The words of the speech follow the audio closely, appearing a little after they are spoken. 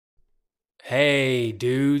Hey,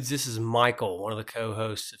 dudes, this is Michael, one of the co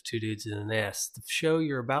hosts of Two Dudes in a Nest, the show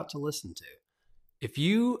you're about to listen to. If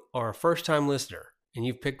you are a first time listener and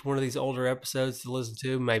you've picked one of these older episodes to listen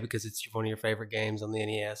to, maybe because it's one of your favorite games on the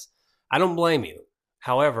NES, I don't blame you.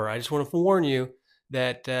 However, I just want to warn you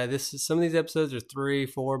that some of these episodes are 3,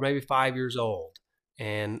 4, maybe 5 years old.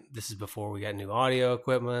 And this is before we got new audio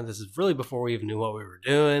equipment. This is really before we even knew what we were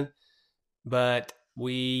doing. But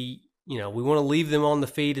we want to leave them on the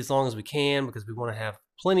feed as long as we can because we want to have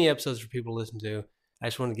plenty of episodes for people to listen to. I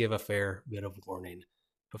just want to give a fair bit of warning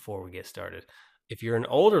before we get started. If you're an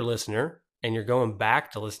older listener and you're going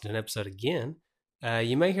back to listen to an episode again,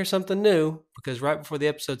 you may hear something new because right before the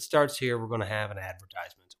episode starts here, we're going to have an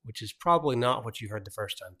advertisement, which is probably not what you heard the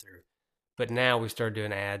first time through. But now we started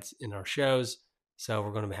doing ads in our shows, so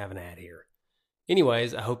we're going to have an ad here.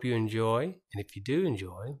 Anyways, I hope you enjoy. And if you do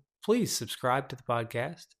enjoy, please subscribe to the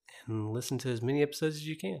podcast and listen to as many episodes as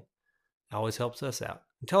you can. It always helps us out.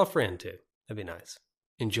 And tell a friend too. That'd be nice.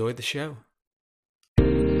 Enjoy the show.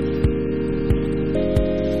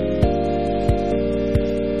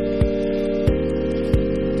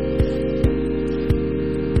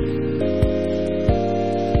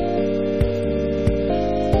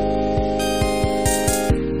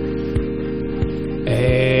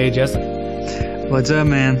 Hey, Justin. What's up,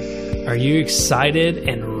 man? Are you excited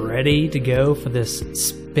and ready to go for this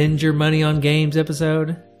Spend Your Money on Games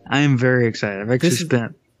episode? I am very excited. I've actually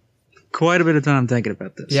spent quite a bit of time thinking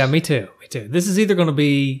about this. Yeah, me too. This is either going to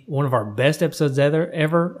be one of our best episodes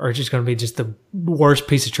ever, or it's just going to be just the worst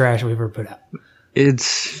piece of trash we've ever put out.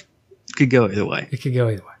 It could go either way. It could go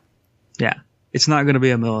either way. Yeah. It's not going to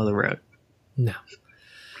be a middle of the road. No.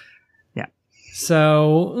 Yeah.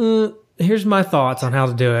 So, here's my thoughts on how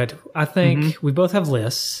to do it. I think we both have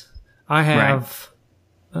lists. I have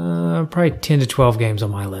probably 10 to 12 games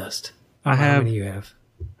on my list. How many you have?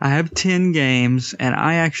 I have 10 games, and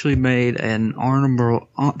I actually made an honorable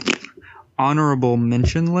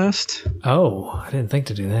mention list. Oh, I didn't think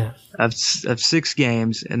to do that. Of 6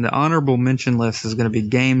 games, and the honorable mention list is going to be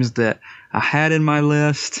games that I had in my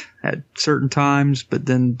list at certain times, but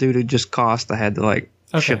then due to just cost, I had to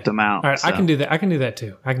ship them out. All right, so. I can do that. I can do that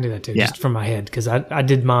too. Yeah. Just from my head, because I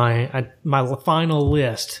did my final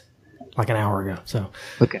list like an hour ago. So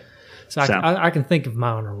okay. So I can think of my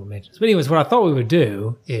honorable mentions. But anyways, what I thought we would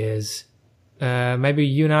do is maybe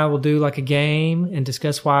you and I will do like a game and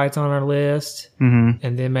discuss why it's on our list. Mm-hmm.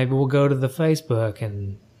 And then maybe we'll go to the Facebook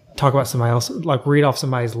and talk about somebody else, like read off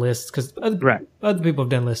somebody's lists. Because other people have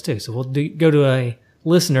done lists too. So we'll go to a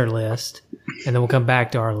listener list and then we'll come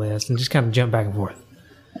back to our list and just kind of jump back and forth.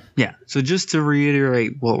 Yeah. So just to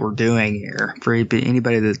reiterate what we're doing here for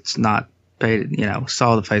anybody that's not paid,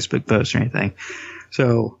 saw the Facebook post or anything.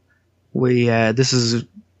 So this is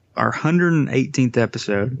our 118th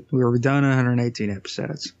episode. We've done 118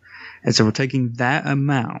 episodes. And so we're taking that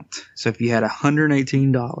amount. So if you had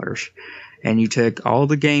 $118 and you took all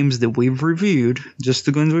the games that we've reviewed, just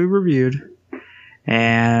the ones we reviewed,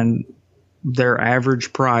 and their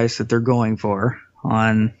average price that they're going for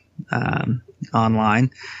on online,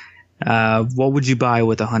 what would you buy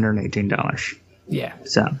with $118? Yeah.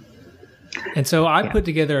 So I put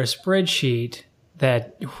together a spreadsheet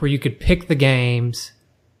where you could pick the games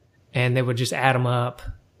and they would just add them up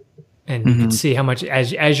and you could see how much,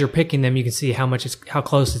 as you're picking them, you can see how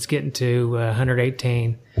close it's getting to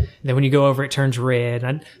 118. And then when you go over, it turns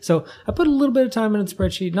red. So I put a little bit of time in the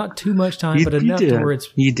spreadsheet, not too much time, but enough to where it's...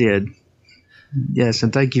 You did. Yes,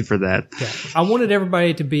 and thank you for that. Yeah. I wanted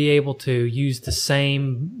everybody to be able to use the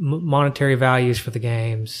same monetary values for the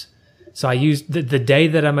games. So I used the day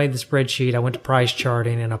that I made the spreadsheet, I went to price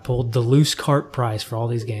charting and I pulled the loose cart price for all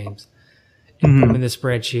these games and put them in the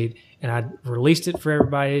spreadsheet. And I released it for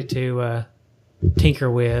everybody to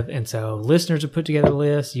tinker with. And so listeners have put together a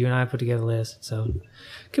list. You and I put together a list. So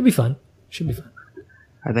it could be fun. Should be fun.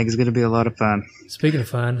 I think it's going to be a lot of fun. Speaking of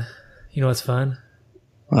fun, you know what's fun?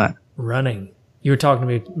 What? Running. You were talking to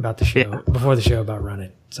me about the show, before the show, about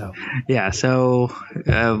running. So we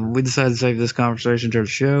decided to save this conversation to the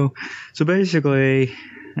show. So basically,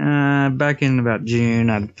 back in about June,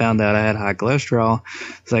 I found out I had high cholesterol.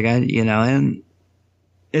 It's like and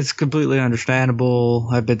it's completely understandable.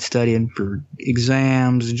 I've been studying for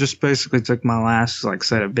exams and just basically took my last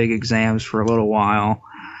set of big exams for a little while.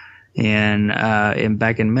 And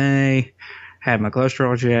back in May, had my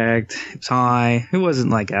cholesterol checked. It was high. It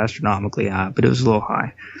wasn't astronomically high, but it was a little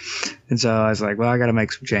high. And so I was like, well, I got to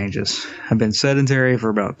make some changes. I've been sedentary for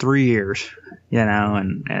about 3 years,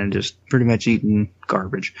 and just pretty much eating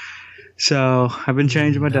garbage. So I've been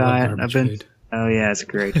changing my diet. Food. Oh yeah, it's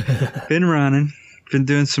great. Been running been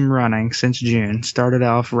doing some running since June. Started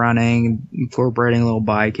off running, incorporating a little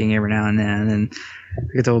biking every now and then. And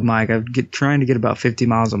like I told Mike, I'm trying to get about 50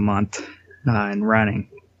 miles a month in running.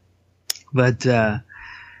 But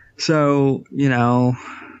so, you know,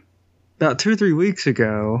 about 2 or 3 weeks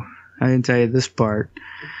ago, I didn't tell you this part,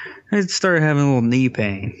 I started having a little knee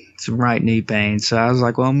pain, some right knee pain. So I was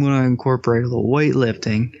like, well, I'm going to incorporate a little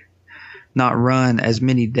weightlifting, not run as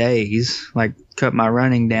many days, like cut my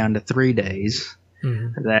running down to 3 days,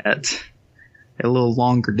 that a little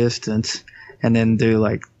longer distance, and then do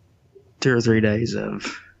like 2 or 3 days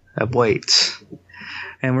of weights.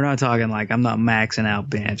 And we're not talking like I'm not maxing out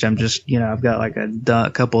bench. I'm just, you know, I've got like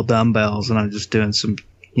a couple dumbbells and I'm just doing some,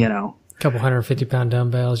 you know, couple 150-pound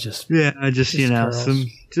dumbbells, just you know,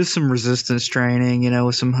 curls. some resistance training, you know,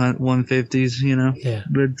 with some 150s, you know. Yeah.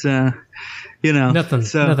 But you know, nothing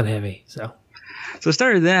heavy. So I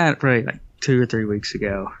started that probably like 2 or 3 weeks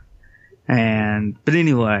ago, but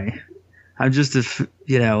anyway, I'm just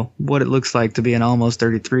you know what it looks like to be an almost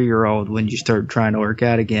 33-year-old when you start trying to work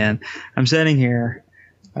out again. I'm sitting here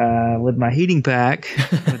with my heating pack,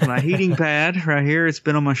 with my heating pad right here. It's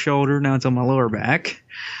been on my shoulder, now it's on my lower back.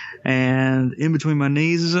 And in between my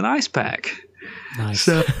knees is an ice pack. Nice.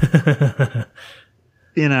 So,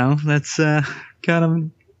 you know, that's kind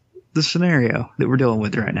of the scenario that we're dealing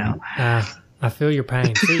with right now. I feel your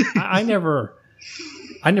pain. See, I never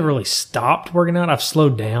really stopped working out. I've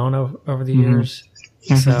slowed down over the years.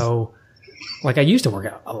 So, like, I used to work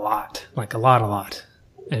out a lot, like a lot.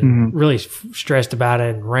 And really stressed about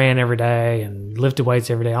it and ran every day and lifted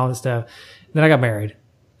weights every day, all that stuff. And then I got married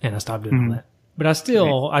and I stopped doing all that. But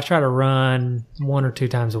I try to run 1 or 2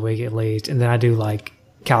 times a week at least. And then I do like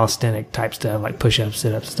calisthenic type stuff, like push-ups,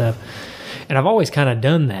 sit-ups stuff. And I've always kind of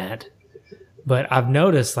done that. But I've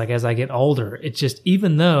noticed like as I get older, it's just,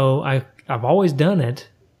 even though I've always done it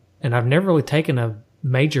and I've never really taken a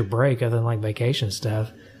major break other than like vacation stuff,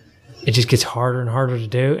 it just gets harder and harder to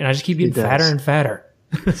do. And I just keep getting fatter and fatter.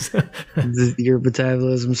 Your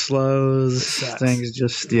metabolism slows. Things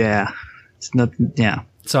just, it's nothing. Yeah.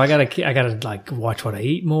 So I gotta like watch what I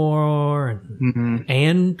eat more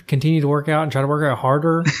and continue to work out and try to work out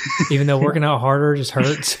harder, even though working out harder just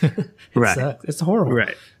hurts. Right. Sucks. It's horrible.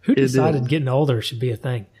 Right. Who decided getting older should be a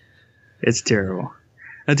thing? It's terrible.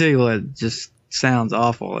 I tell you what, it just sounds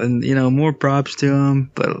awful. And, you know, more props to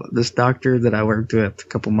him. But this doctor that I worked with a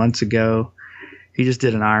couple months ago, he just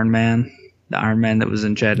did an Ironman. The Ironman that was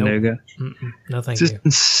in Chattanooga. Nope. No, thank you. It's just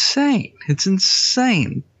insane. It's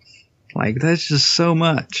insane. Like, that's just so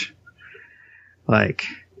much. Like,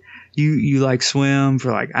 you like swim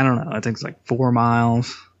for like, I don't know, I think it's like 4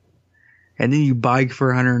 miles. And then you bike for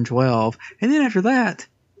 112. And then after that,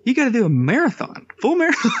 you got to do a marathon, full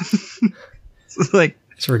marathon. It's like,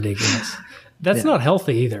 it's ridiculous. That's not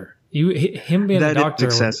healthy either. Him being a doctor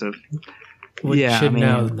excessive. Should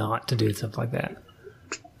know not to do stuff like that.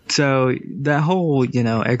 So that whole, you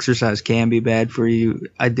know, exercise can be bad for you.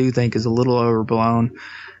 I do think is a little overblown.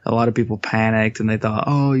 A lot of people panicked and they thought,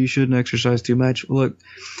 oh, you shouldn't exercise too much. Look,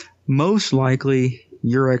 most likely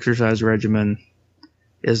your exercise regimen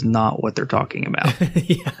is not what they're talking about.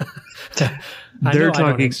 I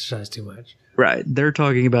don't exercise too much. Right. They're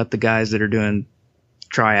talking about the guys that are doing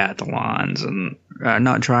triathlons and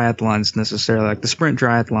not triathlons necessarily, like the sprint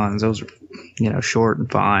triathlons. Those are, you know, short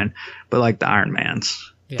and fine, but like the Ironmans.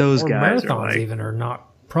 Yeah, those or guys marathons are like, even are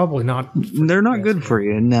probably not. They're not good for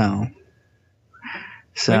you. No.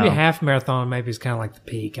 So maybe a half marathon maybe is kind of like the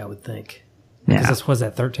peak, I would think. Yeah. Because was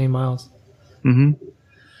that 13 miles? Mm-hmm.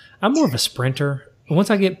 I'm more of a sprinter. Once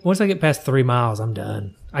I get past 3 miles, I'm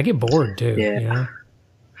done. I get bored too. Yeah. You know?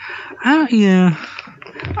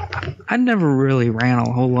 I never really ran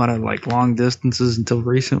a whole lot of like long distances until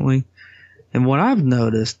recently. And what I've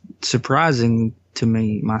noticed, surprising to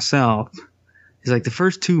me myself, is like the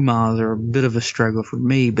first 2 miles are a bit of a struggle for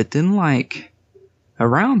me, but then like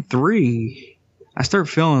around 3, I start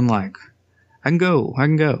feeling like I can go.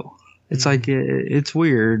 It's like it's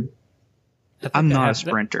weird. I'm not a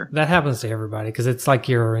sprinter. That happens to everybody because it's like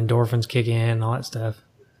your endorphins kick in and all that stuff.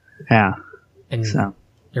 Yeah. And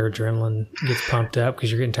your adrenaline gets pumped up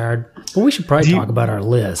because you're getting tired. But we should probably talk about our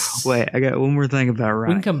lists. Wait, I got one more thing about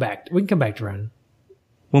running. We can come back to running.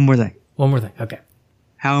 One more thing. Okay.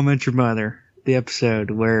 How I Met Your Mother, the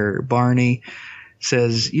episode where Barney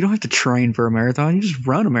says, you don't have to train for a marathon, you just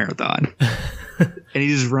run a marathon. And he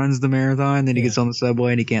just runs the marathon, then he gets on the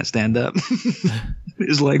subway and he can't stand up.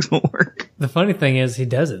 His legs won't work. The funny thing is he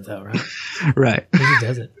does it though, right? Right. He just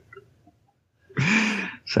does it.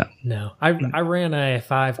 So no. I ran a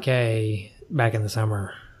 5K back in the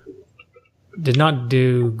summer. Did not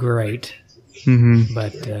do great. Mm-hmm.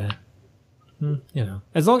 But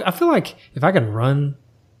as long I feel like if I can run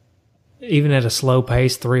even at a slow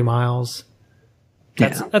pace 3 miles,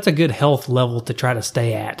 that's a good health level to try to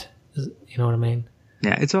stay at. You know what I mean?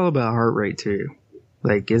 Yeah, it's all about heart rate too.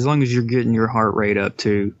 Like, as long as you're getting your heart rate up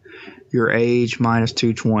to your age minus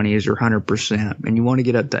 220 is your 100%, and you want to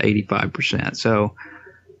get up to 85%. So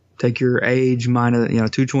take your age minus,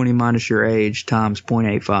 220 minus your age times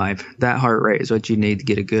 0.85. That heart rate is what you need to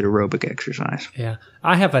get a good aerobic exercise. Yeah.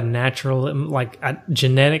 I have a natural,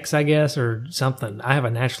 genetics, I guess, or something. I have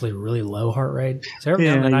a naturally really low heart rate. So every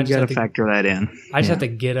now and then I just got to factor that in. I just have to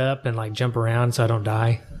get up and jump around so I don't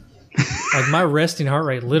die. Like, my resting heart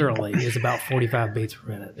rate literally is about 45 beats per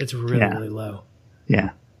minute. It's really, really low.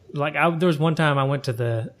 Yeah. Like, there was one time I went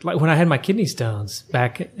to when I had my kidney stones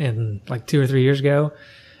back in 2 or 3 years ago,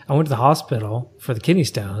 I went to the hospital for the kidney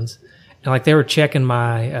stones, and they were checking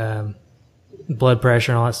my blood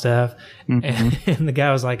pressure and all that stuff. Mm-hmm. And the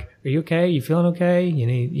guy was like, "Are you okay? You feeling okay? You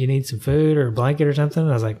need some food or a blanket or something?" And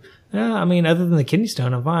I was like, "I mean, other than the kidney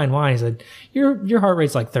stone, I'm fine." Why? He said, "Your heart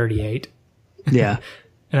rate's 38." Yeah.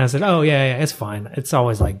 And I said, "Oh yeah, it's fine. It's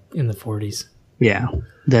always in the 40s." Yeah,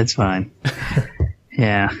 that's fine.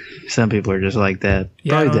 Yeah, some people are just like that.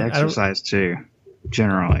 Yeah, probably the exercise too,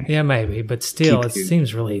 generally. Yeah, maybe, but still,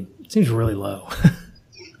 seems really low.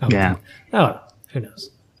 Yeah. Oh, who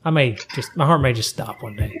knows? My heart may just stop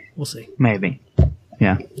one day. We'll see. Maybe.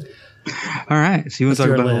 Yeah. All right. So you want to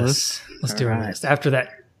talk about this? Let's do our list after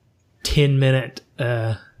that 10-minute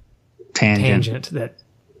tangent that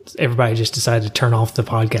everybody just decided to turn off the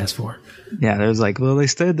podcast for. Yeah, there was they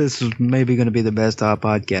said this was maybe going to be the best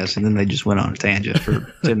podcast, and then they just went on a tangent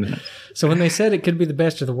for 10 minutes. So when they said it could be the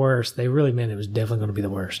best or the worst, they really meant it was definitely going to be the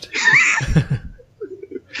worst.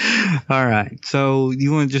 All right. So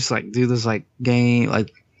you want to just do this game,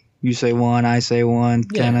 you say one, I say one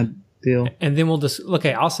kind of deal? And then we'll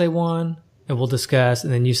okay, I'll say one, and we'll discuss,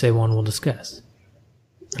 and then you say one, we'll discuss.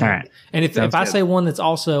 All right. And if I say one that's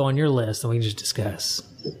also on your list, then we can just discuss.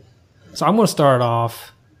 So I'm going to start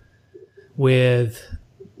off with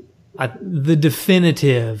the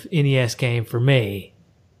definitive NES game for me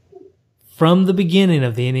from the beginning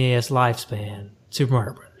of the NES lifespan, Super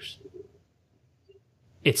Mario Brothers.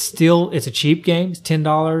 It's a cheap game. It's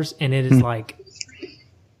 $10, and it is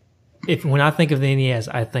when I think of the NES,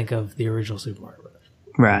 I think of the original Super Mario Brothers.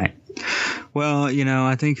 Right. Well,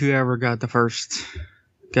 I think whoever got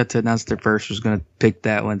to announce their first was going to pick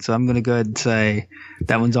that one. So I'm going to go ahead and say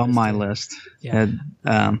that one's on my list. Yeah.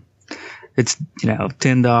 It's,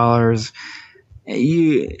 $10.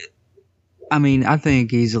 I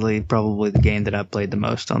think easily probably the game that I played the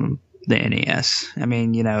most on the NES. I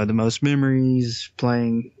mean, the most memories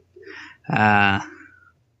playing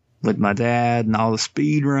with my dad and all the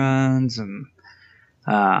speed runs, and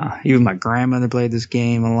even my grandmother played this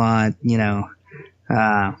game a lot,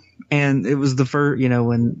 and it was the first,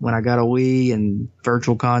 when I got a Wii and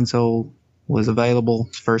Virtual Console was available,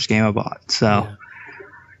 it's the first game I bought. So,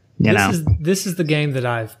 this is the game that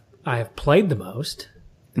I have played the most,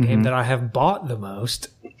 the game that I have bought the most,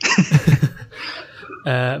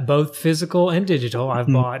 both physical and digital. I've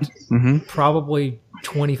bought probably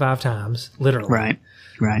 25 times, literally.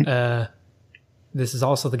 Right. This is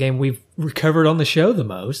also the game we've covered on the show the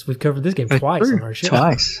most. We've covered this game twice on our show.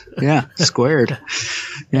 Twice. Yeah. Squared.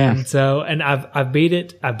 Yeah. And I've beat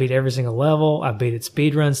it. I beat every single level. I beat it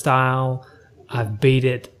speedrun style. I've beat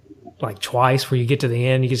it twice where you get to the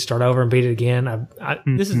end, you get to start over and beat it again.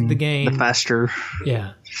 This is the game. The faster.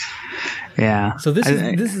 Yeah. Yeah. So this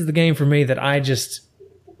is the game for me that I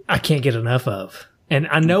can't get enough of. And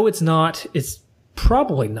I know it's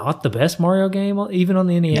probably not the best Mario game even on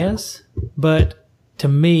the NES, but to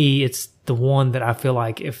me, it's the one that I feel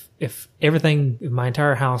like if my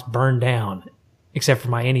entire house burned down, except for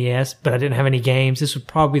my NES, but I didn't have any games, this would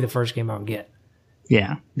probably be the first game I would get.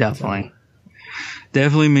 Yeah, definitely.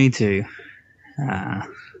 Definitely me too.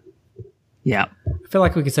 Yeah. I feel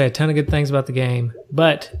like we could say a ton of good things about the game,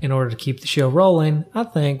 but in order to keep the show rolling, I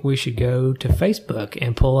think we should go to Facebook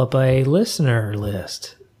and pull up a listener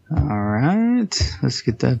list. All right. Let's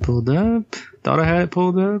get that pulled up. Thought I had it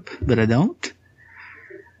pulled up, but I don't.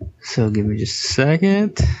 So give me just a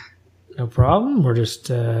second. No problem. We're just,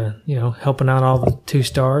 helping out all the 2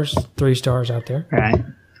 stars, 3 stars out there. Right.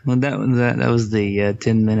 Well, that was the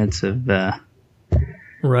 10 minutes of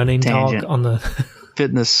running tangent. Talk on the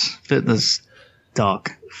fitness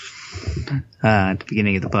talk at the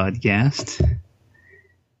beginning of the podcast.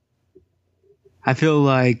 I feel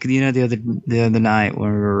like the other night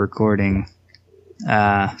when we were recording,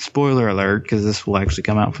 spoiler alert, because this will actually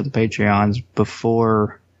come out for the Patreons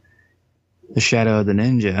before the Shadow of the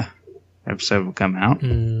Ninja episode will come out.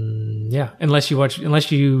 Yeah, unless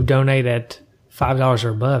you donate at $5 or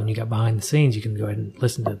above, and you got behind the scenes, you can go ahead and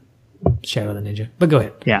listen to Shadow of the Ninja. But go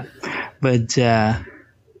ahead. Yeah, but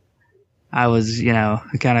I was,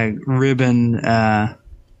 kind of ribbing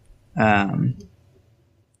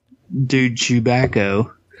Dude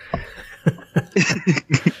Chewbacca.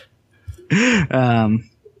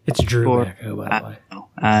 It's Drew Bacco, by the way.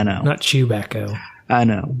 I know. Not Chewbacca. I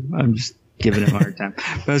know. I'm just giving him a hard time.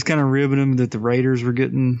 But I was kind of ribbing him that the Raiders were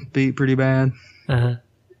getting beat pretty bad. Uh-huh.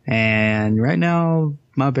 And right now,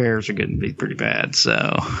 my Bears are getting beat pretty bad.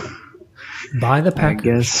 So, by the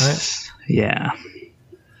Packers, I guess, right? Yeah.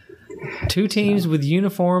 Two teams with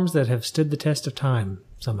uniforms that have stood the test of time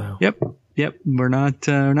somehow. Yep. We're not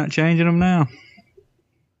changing them now.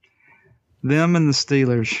 Them and the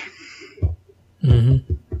Steelers.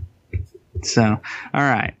 Mm-hmm. So, all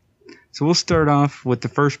right. So we'll start off with the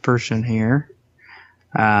first person here,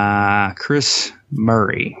 Chris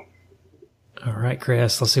Murray. All right,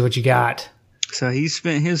 Chris. Let's see what you got. So he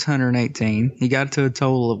spent his 118. He got to a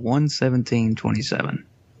total of 117.27.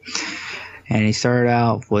 And he started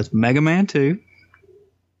out with Mega Man 2,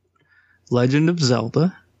 Legend of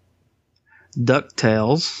Zelda,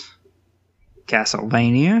 DuckTales,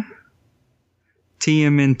 Castlevania,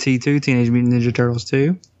 TMNT 2, Teenage Mutant Ninja Turtles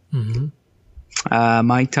 2,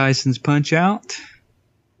 Mike Tyson's Punch-Out,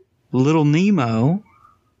 Little Nemo,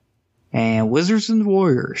 and Wizards and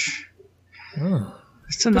Warriors. Oh,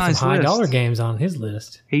 it's a nice high list. dollar games on his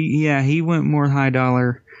list. He went more high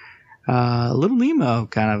dollar. Little Nemo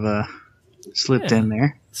kind of slipped in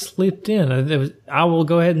there. Slipped in. I will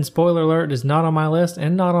go ahead and spoiler alert, is not on my list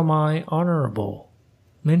and not on my honorable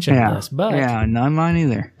mention list. But not mine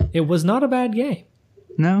either. It was not a bad game.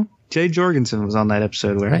 No, Jay Jorgensen was on that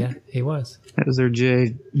episode, right? Yeah, he was. That was their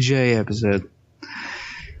J episode.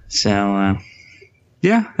 So,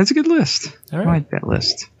 that's a good list. All right. I like that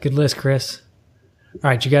list. Good list, Chris. All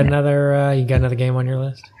right, you got another game on your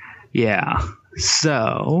list? Yeah.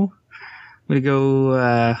 So, I'm going to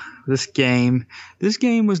go this game. This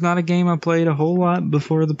game was not a game I played a whole lot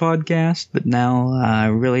before the podcast, but now I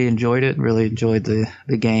really enjoyed it. Really enjoyed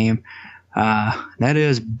the game. That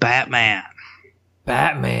is Batman.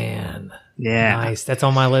 Batman. Yeah. Nice. That's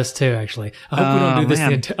on my list too, actually. I hope we don't do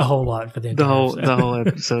this a whole lot for the entire episode. The whole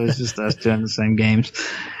episode is just us doing the same games.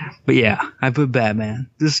 But yeah, I put Batman.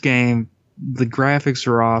 This game, the graphics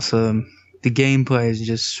are awesome. The gameplay is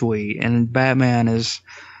just sweet. And Batman is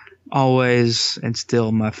always and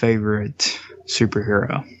still my favorite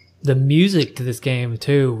superhero. The music to this game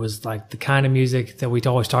too was like the kind of music that we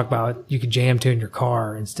always talk about. You could jam to in your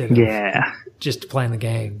car instead of just playing the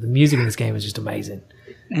game. The music in this game is just amazing.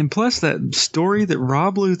 And plus that story that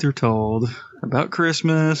Rob Luther told about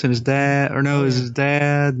Christmas and his dad, his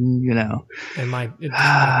dad, and And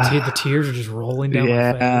the tears are just rolling down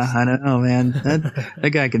my face. Yeah, I know, man.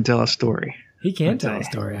 That guy can tell a story. He can tell a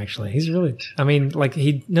story, actually. He's really,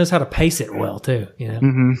 he knows how to pace it well, too,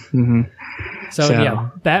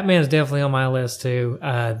 So, Batman is definitely on my list, too.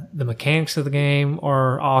 The mechanics of the game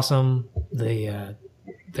are awesome. The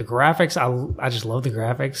graphics, I just love the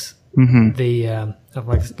graphics. The,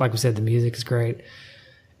 like we said, the music is great.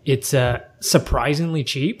 It's surprisingly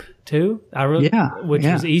cheap, too. Which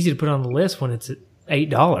was easy to put on the list when it's at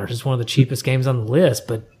 $8. It's one of the cheapest games on the list,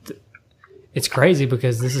 but it's crazy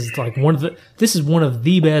because this is like one of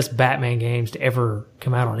the best Batman games to ever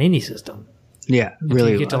come out on any system. Yeah, until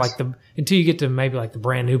you get to maybe like the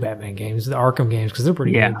brand new Batman games, the Arkham games, because they're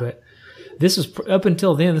pretty good. But this was up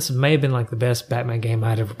until then. This may have been like the best Batman game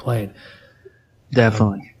I'd ever played.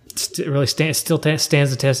 Definitely, it really stands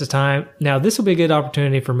the test of time. Now, this will be a good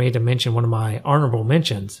opportunity for me to mention one of my honorable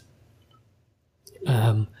mentions.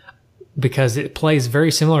 Because it plays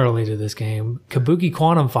very similarly to this game, Kabuki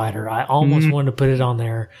Quantum Fighter. I almost wanted to put it on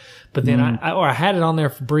there, but then I had it on there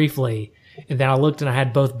briefly, and then I looked and I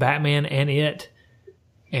had both Batman and it,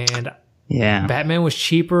 and Batman was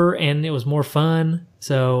cheaper and it was more fun,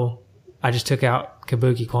 so I just took out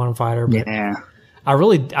Kabuki Quantum Fighter. But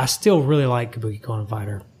I still really like Kabuki Quantum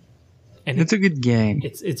Fighter, and it's a good game.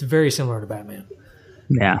 It's very similar to Batman.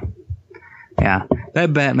 Yeah,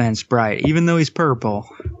 that Batman sprite, even though he's purple,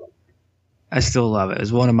 I still love it.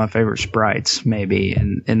 It's one of my favorite sprites, maybe,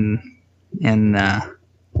 and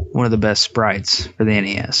one of the best sprites for the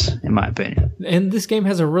NES, in my opinion. And this game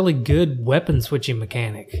has a really good weapon switching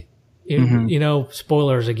mechanic.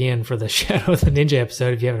 Spoilers again for the Shadow of the Ninja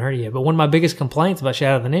episode if you haven't heard it yet. But one of my biggest complaints about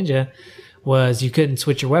Shadow of the Ninja was you couldn't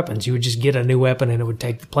switch your weapons. You would just get a new weapon and it would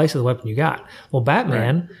take the place of the weapon you got. Well,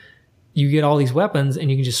 Batman, you get all these weapons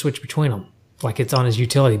and you can just switch between them like it's on his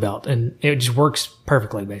utility belt, and it just works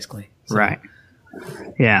perfectly, basically. So. Right.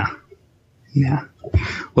 Yeah. Yeah.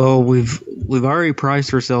 Well, we've already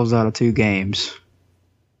priced ourselves out of 2 games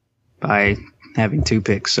by having 2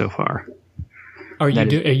 picks so far. Are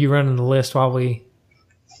you running the list while we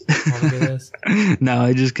do this? No,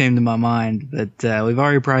 it just came to my mind that we've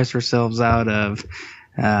already priced ourselves out of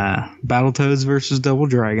Battletoads versus Double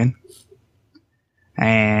Dragon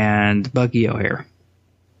and Bucky O'Hare.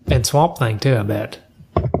 And Swamp Thing too, I bet.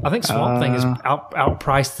 I think Swamp Thing is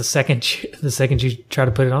outpriced the second you try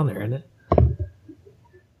to put it on there, isn't it?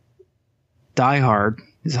 Die Hard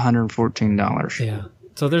is $114. Yeah.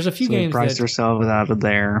 So there's a few games we priced ourselves out of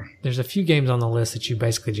there. There's a few games on the list that you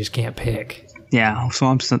basically just can't pick. Yeah,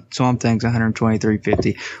 Swamp Thing's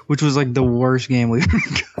 $123.50, which was like the worst game we've ever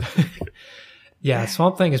got. Yeah,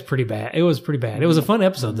 Swamp Thing is pretty bad. It was pretty bad. It was a fun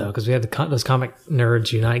episode though because we had those Comic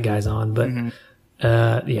Nerds Unite guys on, but.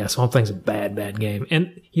 Yeah, Swamp Thing's a bad game.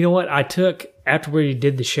 And you know what? After we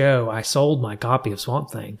did the show, I sold my copy of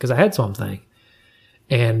Swamp Thing because I had Swamp Thing.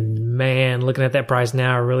 And man, looking at that price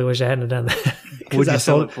now, I really wish I hadn't done that. What'd you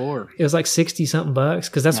sell it for? It was like 60-something bucks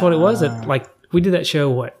because that's what it was. We did that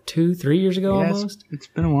show, 2-3 years ago almost? It's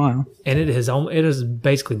been a while. And it has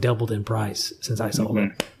basically doubled in price since I sold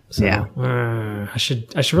it. So, I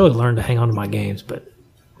should really learn to hang on to my games, but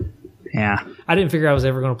yeah, I didn't figure I was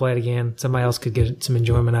ever going to play it again. Somebody else could get some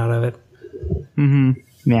enjoyment out of it. Mm-hmm.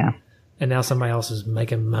 Yeah. And now somebody else is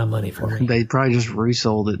making my money for me. They probably just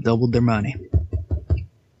resold it, doubled their money.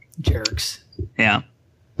 Jerks. Yeah.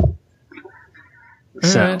 All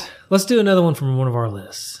right. Let's do another one from one of our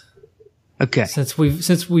lists. Okay. Since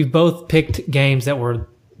we've both picked games that were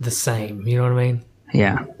the same, you know what I mean?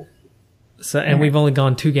 Yeah. So we've only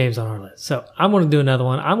gone 2 games on our list. So I'm going to do another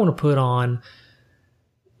one. I'm going to put on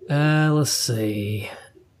let's see.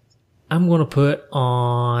 I'm going to put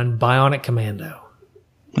on Bionic Commando.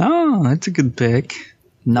 Oh, that's a good pick.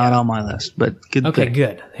 Not on my list, but good Okay, pick.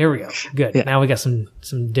 good. Here we go. Good. Yeah. Now we got some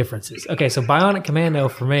differences. Okay, so Bionic Commando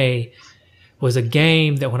for me was a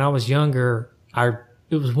game that when I was younger,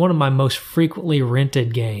 it was one of my most frequently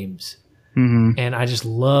rented games. Mm-hmm. And I just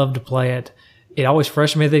loved to play it. It always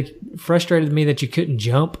frustrated me that you couldn't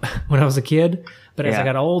jump when I was a kid. But as I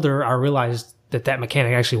got older, I realized that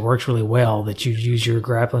mechanic actually works really well, that you use your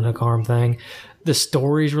grappling hook arm thing. The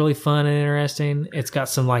story's really fun and interesting. It's got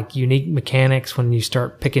some unique mechanics when you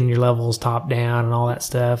start picking your levels top down and all that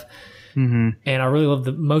stuff. Mm-hmm. And I really love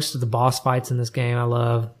most of the boss fights in this game. I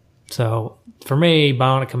love. So for me,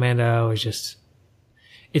 Bionic Commando is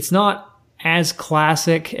it's not as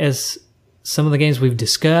classic as some of the games we've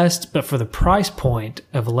discussed, but for the price point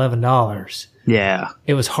of $11, yeah,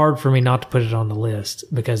 it was hard for me not to put it on the list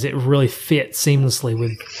because it really fit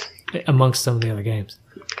seamlessly amongst some of the other games.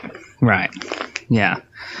 Right. Yeah.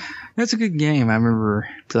 That's a good game. I remember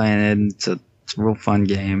playing it. It's a real fun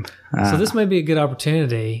game. So this may be a good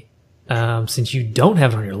opportunity, since you don't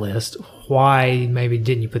have it on your list. Why maybe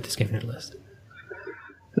didn't you put this game on your list?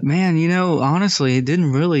 Man, honestly, it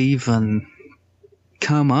didn't really even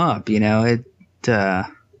come up. It's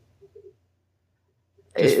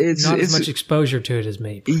not as much exposure to it as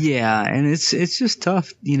me. Yeah, and it's just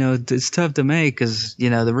tough. It's tough to make because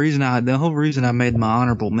the whole reason I made my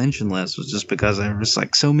honorable mention list was just because there was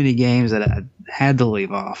so many games that I had to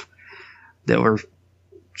leave off that were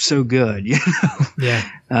so good. Yeah.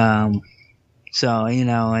 So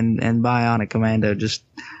and Bionic Commando just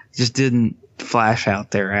didn't flash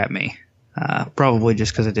out there at me. Probably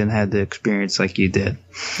just because I didn't have the experience like you did.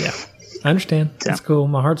 Yeah, I understand. That's cool.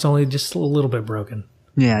 My heart's only just a little bit broken.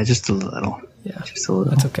 Yeah, just a little. Yeah, just a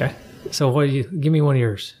little. That's okay. So give me one of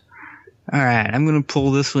yours. All right, I'm going to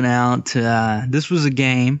pull this one out. This was a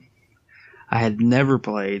game I had never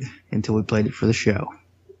played until we played it for the show.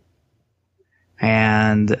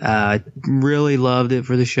 And I really loved it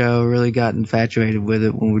for the show, really got infatuated with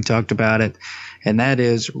it when we talked about it. And that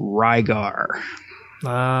is Rygar.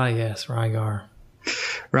 Ah, yes, Rygar.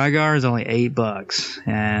 Rygar is only $8,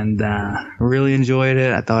 and really enjoyed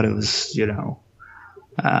it. I thought it was,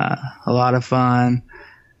 a lot of fun.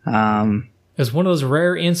 It was one of those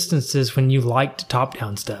rare instances when you liked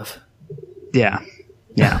top-down stuff. Yeah.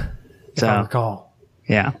 If I recall.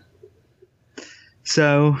 Yeah.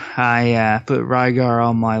 So I put Rygar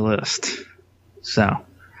on my list. So,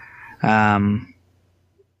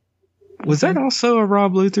 was that also a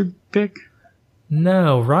Rob Luther pick?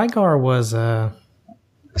 No, Rygar was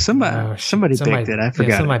somebody picked it. I forgot.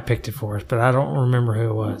 Yeah, somebody picked it for us, but I don't remember who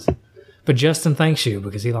it was. But Justin thanks you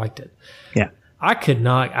because he liked it. Yeah. I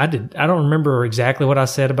don't remember exactly what I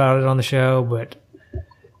said about it on the show, but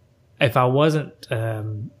if I wasn't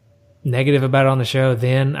negative about it on the show,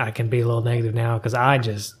 then I can be a little negative now because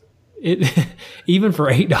it even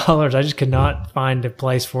for $8, I just could not find a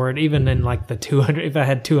place for it. Even in like the 200, if I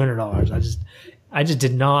had $200, I just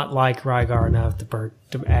did not like Rygar enough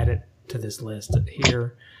to add it to this list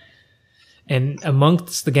here. And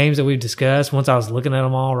amongst the games that we've discussed, once I was looking at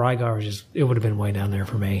them all, Rygar was it would have been way down there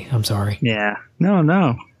for me. I'm sorry. Yeah.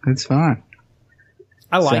 No, it's fine.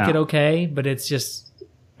 I like it okay, but it's just,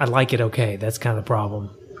 I like it okay. That's kind of the problem.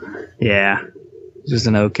 Yeah. Just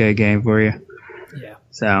an okay game for you. Yeah.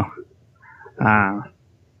 So,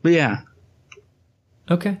 but yeah.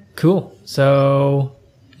 Okay, cool. So,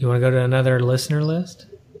 you want to go to another listener list?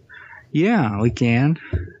 Yeah, we can.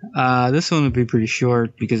 This one would be pretty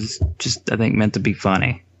short because it's just, I think, meant to be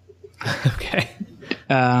funny. Okay.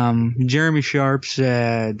 Jeremy Sharp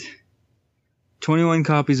said 21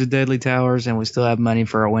 copies of Deadly Towers and we still have money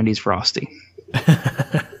for a Wendy's Frosty.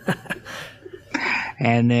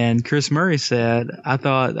 And then Chris Murray said, I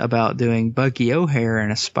thought about doing Bucky O'Hare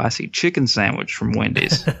and a spicy chicken sandwich from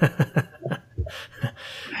Wendy's.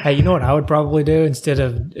 Hey, you know what I would probably do instead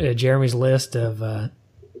of Jeremy's list of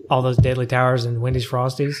all those Deadly Towers and Wendy's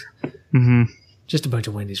Frosties? Mm-hmm. Just a bunch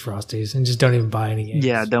of Wendy's Frosties and just don't even buy any games.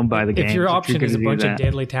 Yeah, don't buy the games. If your option is a bunch of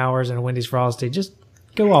Deadly Towers and a Wendy's Frosty, just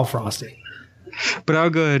go all Frosty. But I'll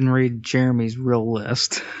go ahead and read Jeremy's real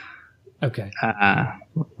list. Okay.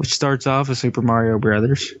 Which starts off with Super Mario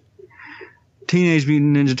Brothers, Teenage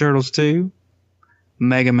Mutant Ninja Turtles 2,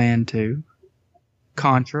 Mega Man 2,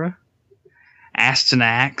 Contra,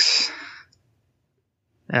 Astyanax,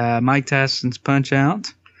 Mike Tyson's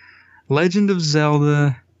Punch-Out, Legend of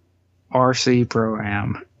Zelda, RC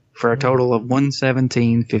Pro-Am, for a total of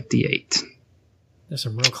 117.58. There's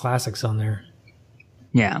some real classics on there.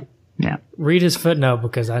 Yeah. Read his footnote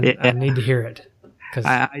because I need to hear it.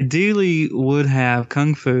 I ideally would have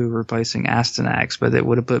Kung Fu replacing Astyanax, but it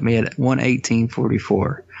would have put me at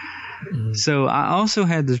 118.44. So I also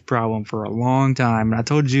had this problem for a long time, and I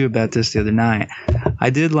told you about this the other night. I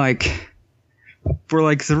did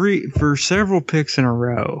for several picks in a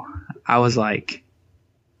row, I was like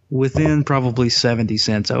within probably 70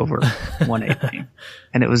 cents over 118.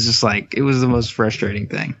 And it was just like, it was the most frustrating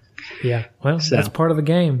thing. Yeah. Well, that's part of the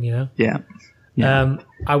game, you know? Yeah.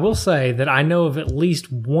 I will say that I know of at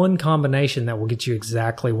least one combination that will get you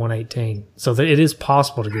exactly 118. So that it is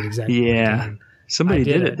possible to get exactly 118. Somebody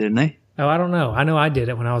did it, didn't they? Oh, I don't know. I know I did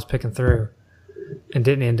it when I was picking through and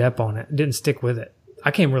didn't end up on it. Didn't stick with it.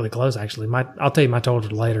 I came really close, actually. I'll tell you my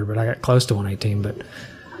total later, but I got close to 118. But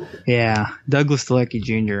yeah, Douglas Telecki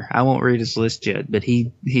Jr. I won't read his list yet, but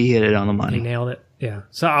he hit it on the money. He nailed it. Yeah.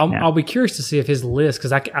 So I'll be curious to see if his list,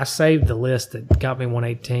 because I saved the list that got me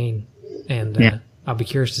 118, and I'll be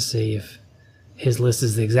curious to see if his list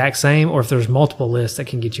is the exact same or if there's multiple lists that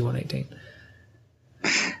can get you 118.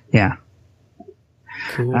 Yeah.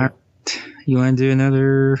 Cool. All right. You want to do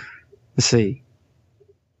another? Let's see.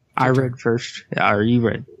 I read first. Or you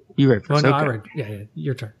read? You read first. Well, no, okay. I read. Yeah,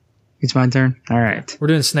 your turn. It's my turn. All right. We're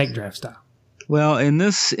doing snake draft style. Well, in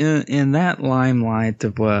that limelight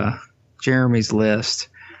of Jeremy's list,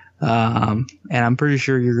 and I'm pretty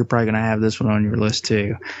sure you're probably going to have this one on your list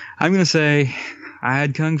too. I'm going to say I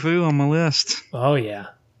had Kung Fu on my list. Oh yeah.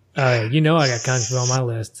 You know I got Kung Fu on my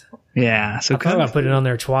list. Yeah, so I put it on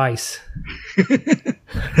there twice.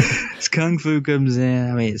 Kung Fu comes in.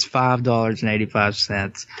 I mean, it's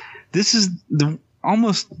 $5.85. This is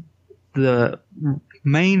almost the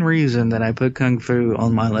main reason that I put Kung Fu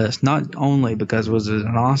on my list. Not only because it was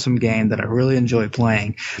an awesome game that I really enjoy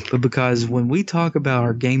playing, but because when we talk about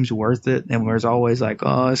our games worth it, and there's always like,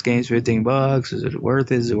 oh, this game's $15. Is it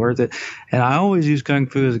worth it? Is it worth it? And I always use Kung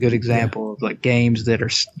Fu as a good example of like games that are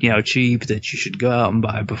cheap that you should go out and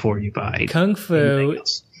buy before you buy Kung Fu.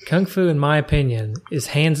 Kung Fu, in my opinion, is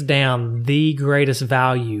hands down the greatest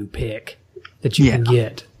value pick that you can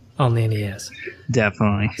get on the NES.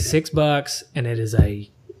 Definitely. $6, and it is a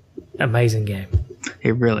amazing game.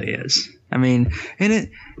 It really is. I mean, and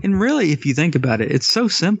really, if you think about it, it's so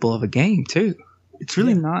simple of a game too. It's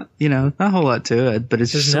really not a whole lot to it, but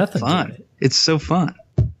it's just so fun. It's so fun.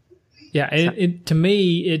 Yeah, it to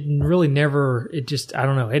me, it really never. It just, I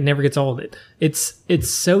don't know. It never gets old. It's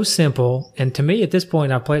so simple, and to me, at this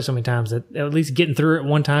point, I've played it so many times that at least getting through it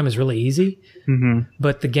one time is really easy. Mm-hmm.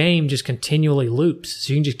 But the game just continually loops,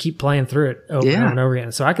 so you can just keep playing through it over and over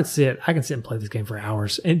again. So I can sit and play this game for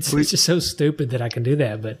hours. It's just so stupid that I can do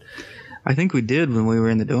that. But I think we did when we were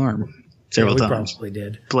in the dorm several times. Probably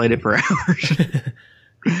did. Played it for hours.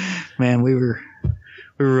 Man, we were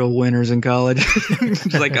real winners in college.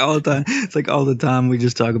 It's like all the time. It's like all the time we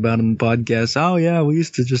just talk about in the podcast. Oh yeah, we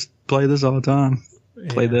used to just play this all the time.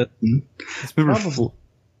 Play that. It's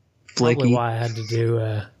probably why I had to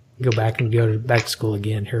do go back to school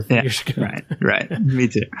again here a few years ago. Right. Me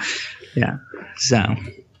too. Yeah. So.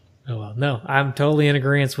 Oh well, no, I'm totally in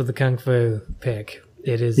agreement with the Kung Fu pick.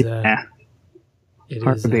 It is.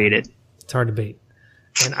 Hard to beat it. It's hard to beat.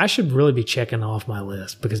 And I should really be checking off my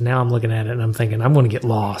list because now I'm looking at it and I'm thinking I'm going to get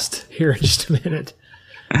lost here in just a minute.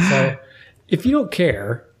 So if you don't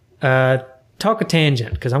care, talk a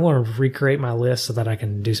tangent because I'm going to recreate my list so that I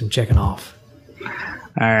can do some checking off.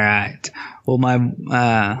 All right. Well,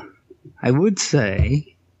 I would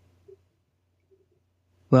say,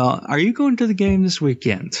 well, are you going to the game this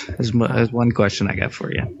weekend? Is one question I got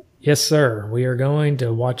for you. Yes, sir. We are going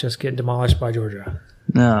to watch us get demolished by Georgia.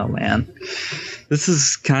 No, man. This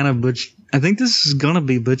is kind of Butch. I think this is going to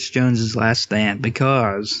be Butch Jones's last stand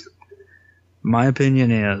because my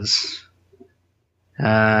opinion is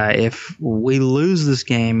if we lose this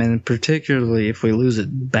game, and particularly if we lose it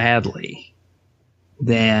badly,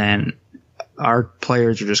 then our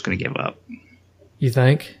players are just going to give up. You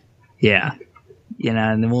think? Yeah. You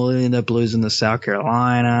know, and then we'll end up losing to South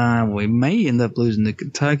Carolina. We may end up losing to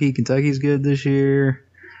Kentucky. Kentucky's good this year.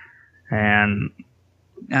 And,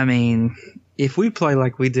 I mean, if we play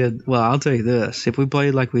like we did, well, I'll tell you this. If we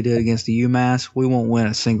played like we did against the UMass, we won't win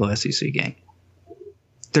a single SEC game.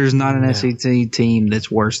 There's not an SEC team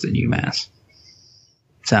that's worse than UMass.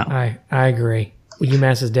 So I agree.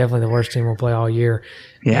 UMass is definitely the worst team we'll play all year.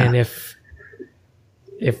 Yeah. And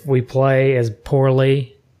if we play as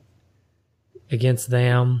poorly against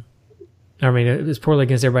them, I mean, as poorly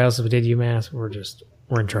against everybody else as we did UMass,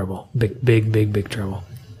 we're in trouble. Big trouble.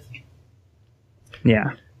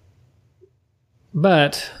 Yeah.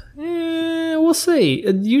 But we'll see.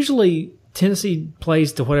 Usually Tennessee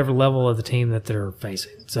plays to whatever level of the team that they're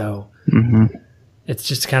facing. So it's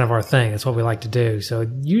just kind of our thing. It's what we like to do. So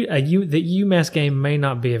the UMass game may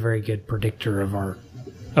not be a very good predictor of our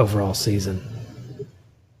overall season.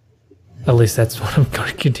 At least that's what I'm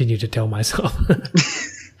going to continue to tell myself.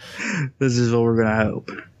 This is what we're going to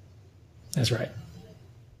hope. That's right.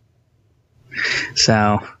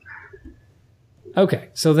 So. Okay,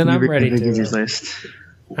 so then I'm ready to.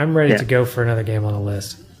 I'm ready to go for another game on the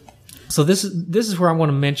list. So this is where I want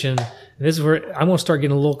to mention. This is where I'm going to start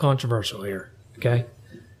getting a little controversial here. Okay.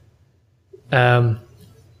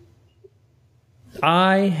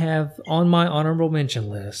 I have on my honorable mention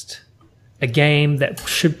list a game that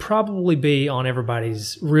should probably be on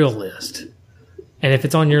everybody's real list. And if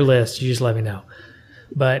it's on your list, you just let me know.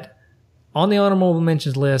 But on the honorable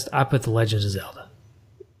mentions list, I put The Legend of Zelda.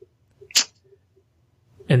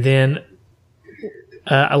 And then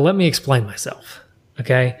let me explain myself,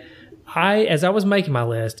 okay? As I was making my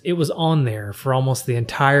list, it was on there for almost the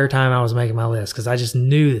entire time I was making my list because I just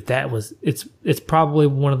knew that was it's probably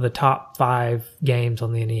one of the top 5 games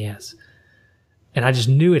on the NES. And I just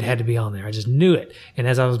knew it had to be on there. I just knew it. And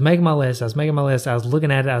as I was making my list, I was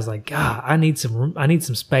looking at it. I was like, God, I need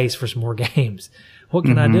some space for some more games. What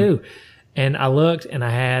can I do? And I looked, and I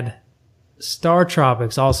had Star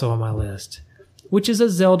Tropics also on my list, which is a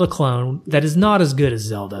Zelda clone that is not as good as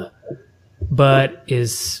Zelda, but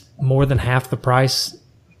is more than half the price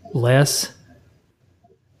less.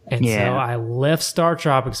 And so I left Star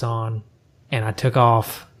Tropics on, and I took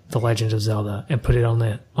off The Legend of Zelda and put it on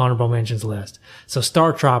the honorable mentions list. So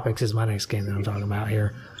Star Tropics is my next game that I'm talking about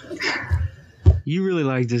here. You really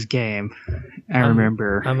like this game. I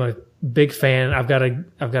remember. I'm a big fan. I've got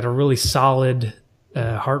a really solid,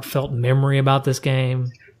 heartfelt memory about this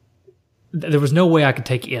game. There was no way I could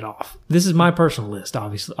take it off. This is my personal list,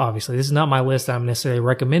 obviously. This is not my list I'm necessarily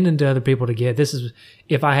recommending to other people to get. This is,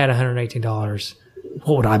 if I had $118,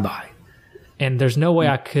 what would I buy? And there's no way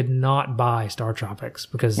I could not buy Star Tropics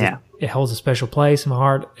because it holds a special place in my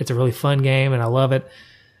heart. It's a really fun game, and I love it.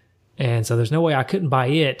 And so there's no way I couldn't buy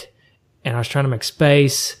it. And I was trying to make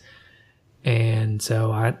space. And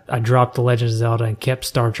so I dropped The Legend of Zelda and kept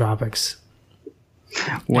Star Tropics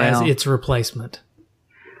as its replacement.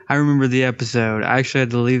 I remember the episode. I actually had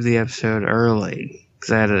to leave the episode early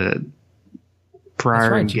because I had a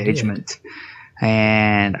prior engagement.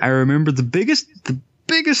 And I remember the biggest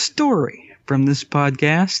story from this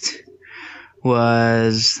podcast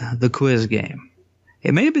was the quiz game.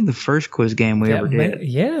 It may have been the first quiz game we ever did.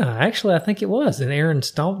 Yeah, actually, I think it was. Did Aaron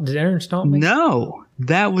stomp me? No,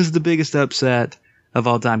 that was the biggest upset of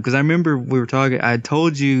all time. Because I remember we were talking. I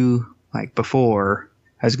told you like before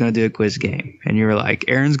I was going to do a quiz game, and you were like,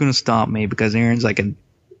 "Aaron's going to stomp me because Aaron's like a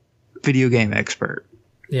video game expert."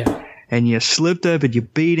 Yeah. And you slipped up and you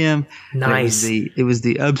beat him. Nice. It was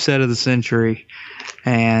the upset of the century,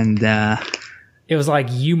 and it was like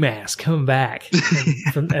UMass coming back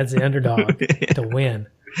as the underdog to win.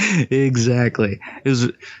 Exactly. It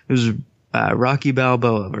was Rocky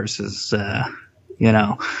Balboa versus you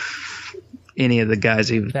know, any of the guys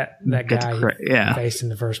he That guy he faced in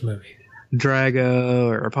the first movie. Drago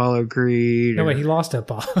or Apollo Creed. No, wait, he lost to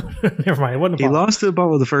Apollo. Never mind, it wasn't Apollo. He lost to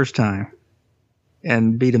Apollo the first time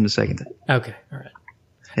and beat him the second time. Okay, all right.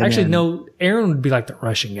 And Actually, then no, Aaron would be like the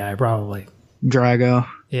Russian guy, probably. Drago.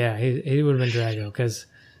 Yeah, he would have been Drago because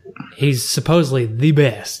he's supposedly the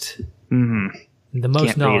best, the most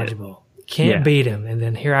Can't knowledgeable. Can't beat him. And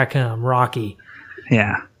then here I come, Rocky.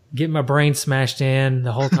 Yeah. Getting my brain smashed in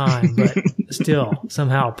the whole time, but still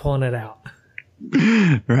somehow pulling it out.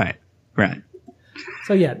 Right.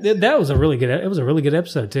 So yeah, that was a really good. It was a really good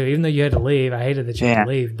episode too. Even though you had to leave, I hated that you had to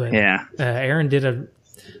leave. But Aaron did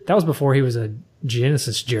that was before he was a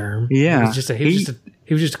Genesis germ. Yeah, he was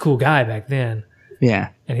just a cool guy back then. Yeah,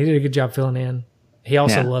 and he did a good job filling in. He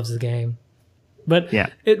also loves the game. But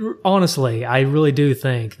honestly, I really do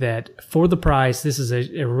think that for the price, this is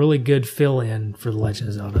a really good fill-in for The Legend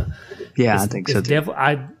of Zelda. Yeah, I think so too.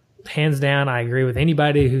 Hands down, I agree with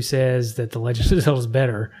anybody who says that The Legend of Zelda is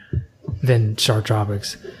better than Star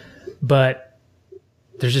Tropics. But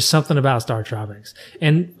there's just something about Star Tropics.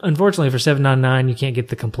 And unfortunately for $7.99, you can't get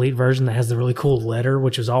the complete version that has the really cool letter,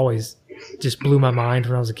 which was always just blew my mind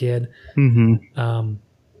when I was a kid. Mm-hmm.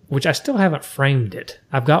 Which I still haven't framed it.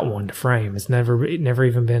 I've got one to frame. It's never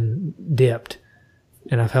even been dipped,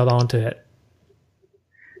 and I've held on to it.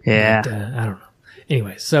 Yeah. But, I don't know.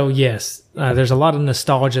 Anyway, so yes, there's a lot of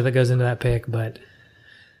nostalgia that goes into that pick, but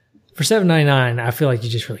for $7.99, I feel like you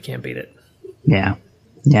just really can't beat it. Yeah.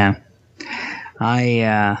 Yeah.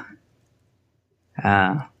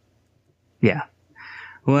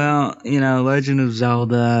 Well, Legend of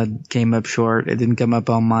Zelda came up short. It didn't come up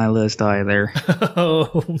on my list either.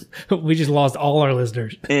 Oh, we just lost all our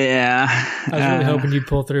listeners. Yeah. I was really hoping you'd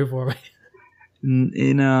pull through for me.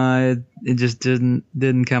 It just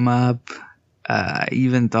didn't come up. I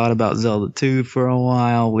even thought about Zelda 2 for a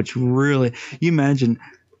while, which really, you imagine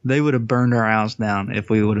they would have burned our house down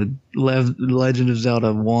if we would have left Legend of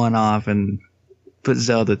Zelda 1 off and put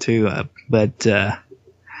Zelda 2 up. But,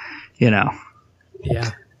 Yeah.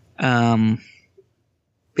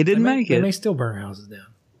 It didn't make it. They may still burn houses down.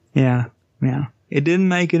 Yeah. It didn't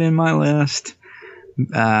make it in my list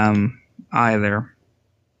either.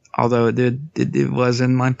 Although it was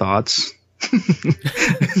in my thoughts.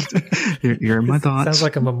 You're in my thoughts. Sounds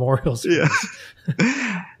like a memorial service.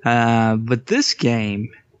 Yeah. But this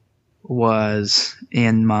game was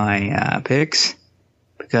in my picks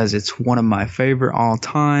because it's one of my favorite all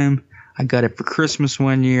time. I got it for Christmas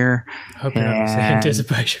one year. I hope you don't say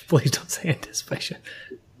Anticipation. Please don't say Anticipation.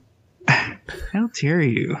 How dare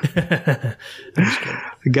you? I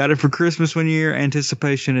got it for Christmas one year.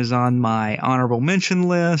 Anticipation is on my honorable mention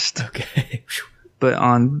list. Okay. But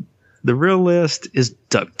on the real list is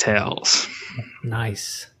DuckTales.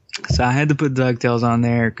 Nice. So I had to put DuckTales on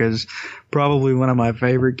there because probably one of my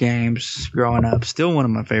favorite games growing up. Still one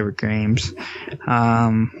of my favorite games.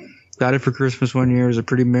 Got it for Christmas one year. It was a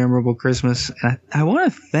pretty memorable Christmas. And I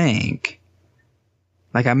want to think,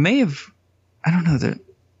 like I want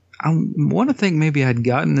to think maybe I'd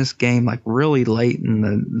gotten this game like really late in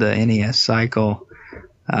the NES cycle,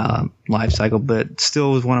 life cycle, but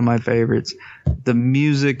still was one of my favorites. The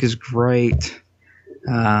music is great.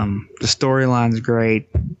 The storyline's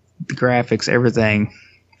great. The graphics, everything.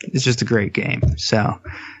 It's just a great game. So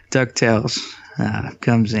DuckTales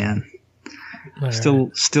comes in. All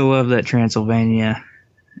Still love that Transylvania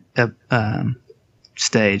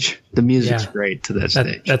stage. The music's great to that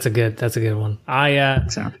stage. That's a good one. I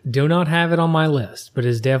do not have it on my list, but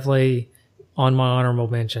it's definitely on my honorable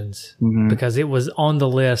mentions because it was on the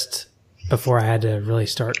list before I had to really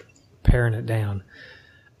start paring it down.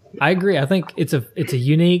 I agree. I think it's a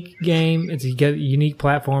unique game. It's a unique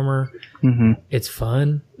platformer. Mm-hmm. It's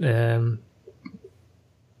fun.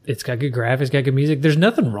 It's got good graphics, got good music. There's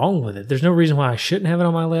nothing wrong with it. There's no reason why I shouldn't have it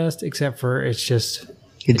on my list, except for it just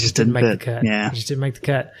didn't make the cut. Yeah. It just didn't make the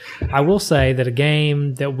cut. I will say that a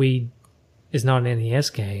game that is not an NES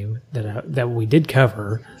game that we did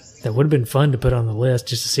cover that would have been fun to put on the list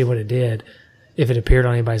just to see what it did if it appeared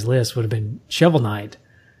on anybody's list would have been Shovel Knight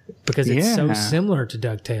because it's so similar to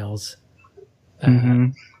DuckTales.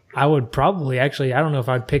 I would probably I don't know if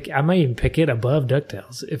I may even pick it above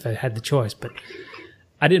DuckTales if I had the choice, but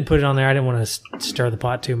I didn't put it on there. I didn't want to stir the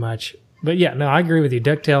pot too much. But yeah, no, I agree with you.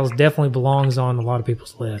 DuckTales definitely belongs on a lot of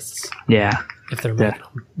people's lists. Yeah. If they're making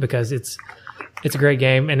them. Because it's a great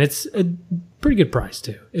game and it's a pretty good price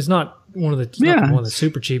too. It's not one of the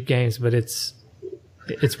super cheap games, but it's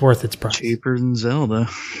worth its price. Cheaper than Zelda.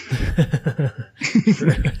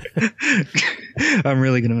 I'm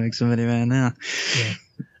really going to make some Mini Man now. Yeah.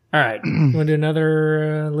 All right. You want to do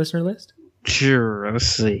another listener list? Sure. Let's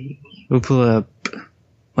see. We'll pull up.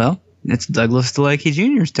 Well, it's Douglas DeLakey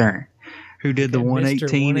Jr.'s turn, who did the Okay, Mr.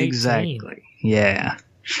 118 118. exactly. Yeah.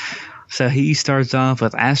 So he starts off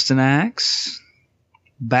with Astyanax,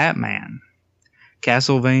 Batman,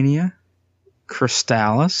 Castlevania,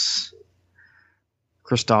 Crystallis,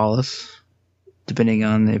 depending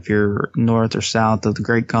on if you're north or south of the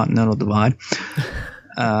Great Continental Divide.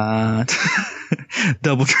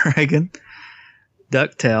 Double Dragon,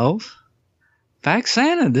 DuckTales,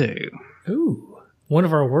 Faxanadu. Ooh, one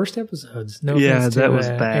of our worst episodes. No Yeah, offense to that was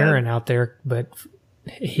bad. Aaron out there, but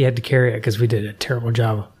he had to carry it because we did a terrible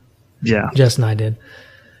job. Yeah. Jess and I did.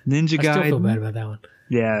 Ninja I still feel Gaiden. bad about that one.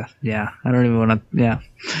 Yeah. I don't even want to. Yeah.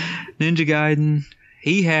 Ninja Gaiden.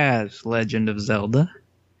 He has Legend of Zelda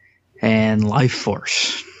and Life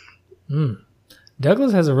Force.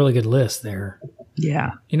 Douglas has a really good list there.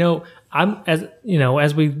 Yeah.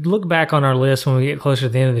 As we look back on our list when we get closer to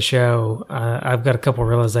the end of the show, I've got a couple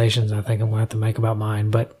realizations I think I'm going to have to make about mine.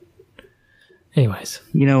 But anyways.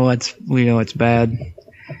 We know what's bad.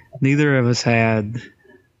 Neither of us had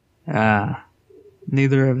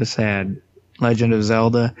Legend of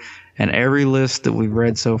Zelda, and every list that we've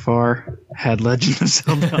read so far had Legend of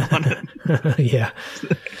Zelda on it. Yeah.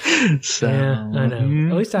 So, Yeah, I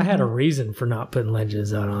know. At least I had a reason for not putting Legend of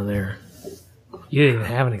Zelda on there. You didn't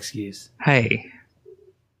even have an excuse. Hey.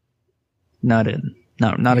 Not a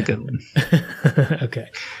good one. Okay.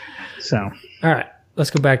 So. All right. Let's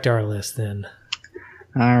go back to our list then.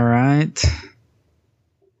 All right.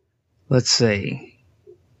 Let's see.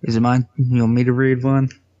 Is it mine? You want me to read one?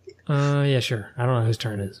 Yeah, sure. I don't know whose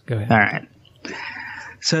turn it is. Go ahead. All right.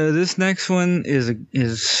 So this next one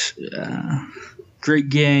is great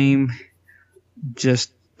game.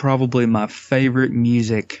 Just probably my favorite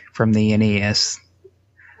music from the NES,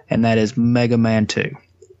 and that is Mega Man 2.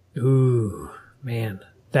 Ooh, man,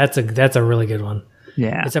 that's a really good one.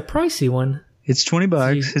 Yeah, It's a pricey one. it's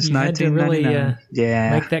 $20. It's You had to $19.99. really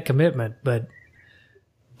Yeah, make that commitment, but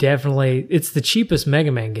definitely it's the cheapest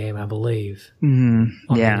Mega Man game, I believe. On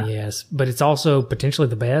yeah, NES, but it's also potentially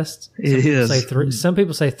the best. it is. Some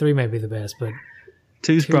people say 3 may be the best, but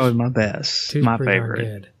Two's probably my best, two's my pretty darn favorite.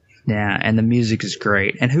 good. Yeah, and the music is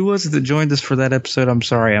great. And who was it that joined us for that episode? I'm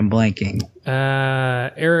sorry, I'm blanking.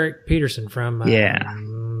 Eric Peterson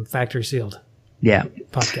from Factory Sealed Yeah,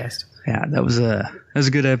 podcast. yeah, that was a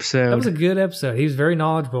good episode. That was a good episode. He was very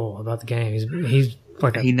knowledgeable about the game. He's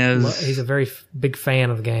like he's a very big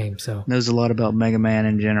fan of the game. So knows a lot about Mega Man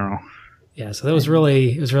in general. yeah, so it was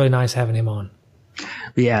really nice having him on.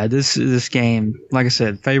 But yeah, this game, like I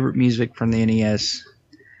said, favorite music from the NES,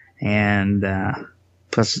 and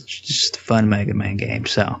plus it's just a fun Mega Man game.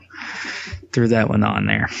 So threw that one on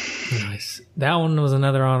there. Nice. That one was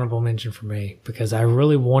another honorable mention for me because I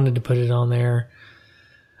really wanted to put it on there.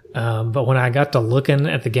 But when I got to looking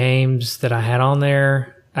at the games that I had on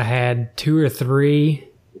there, I had 2 or 3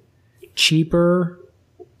 cheaper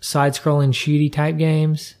side-scrolling shooty type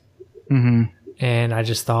games. Mm-hmm. And I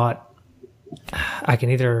just thought I can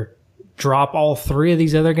either drop all 3 of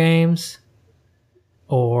these other games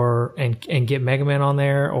and get Mega Man on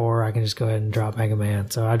there, or I can just go ahead and drop Mega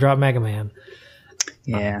Man. So I dropped Mega Man.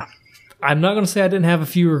 Yeah. I'm not going to say I didn't have a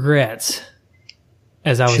few regrets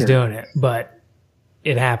as I was doing it, but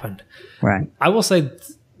it happened. Right. I will say,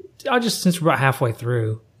 since we're about halfway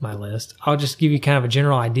through my list, I'll just give you kind of a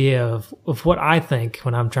general idea of what I think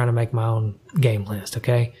when I'm trying to make my own game list,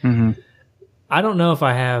 okay? Mm-hmm. I don't know if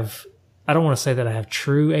I don't want to say that I have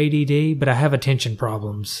true ADD, but I have attention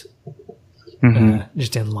problems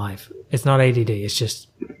just in life. It's not ADD. It's just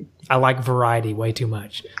I like variety way too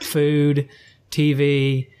much. Food,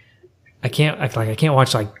 TV. I can't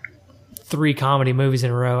watch like 3 comedy movies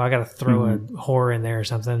in a row. I got to throw a horror in there or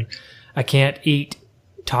something. I can't eat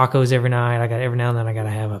tacos every night. Every now and then I got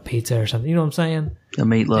to have a pizza or something. You know what I'm saying? A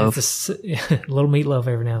meatloaf. A little meatloaf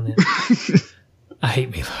every now and then. I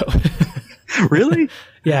hate meatloaf. Really?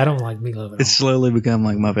 Yeah, I don't like meatloaf at It's all. slowly become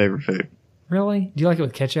like my favorite food. Really? Do you like it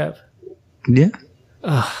with ketchup? Yeah.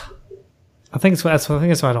 I think that's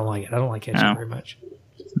why I don't like it. I don't like ketchup Oh. very much.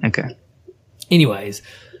 Okay. Anyways,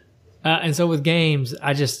 and so with games,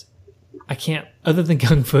 I can't, other than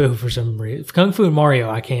Kung Fu for some reason. Kung Fu and Mario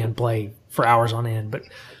I can play for hours on end, but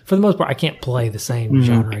for the most part I can't play the same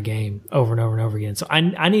genre of game over and over and over again. So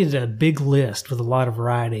I needed a big list with a lot of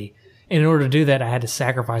variety. And in order to do that, I had to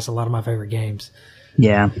sacrifice a lot of my favorite games.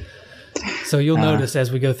 Yeah. So you'll notice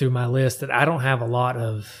as we go through my list that I don't have a lot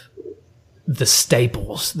of the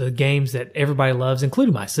staples, the games that everybody loves,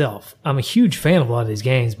 including myself. I'm a huge fan of a lot of these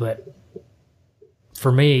games, but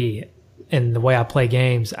for me and the way I play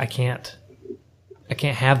games, I can't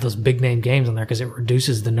can't have those big name games on there because it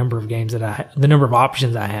reduces the number of games that the number of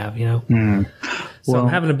options I have. You know, so I'm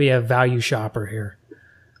having to be a value shopper here.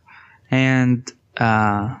 And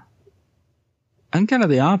I'm kind of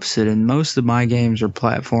the opposite, and most of my games are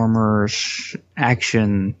platformers,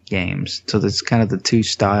 action games. So that's kind of the two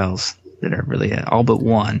styles that I really have, all but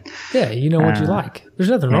one. Yeah, you know what you like. There's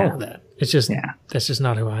nothing wrong with that. It's just that's just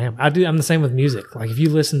not who I am. I'm the same with music. Like if you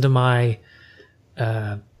listen to my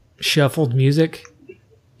shuffled music,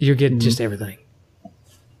 you're getting just everything.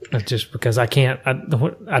 Just because I can't,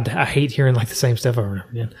 I hate hearing like the same stuff over and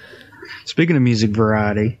over again. Speaking of music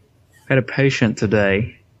variety, I had a patient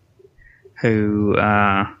today who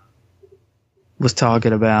was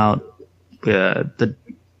talking about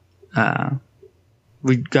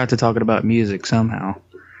we got to talking about music somehow.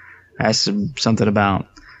 I asked him something about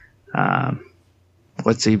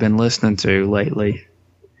what's he been listening to lately,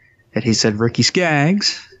 and he said Ricky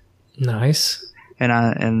Skaggs. Nice. And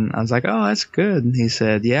I was like, oh, that's good. And he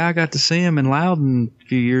said, yeah, I got to see him in Loudon a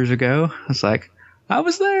few years ago. I was like, I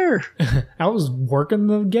was there. I was working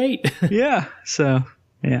the gate. Yeah. So,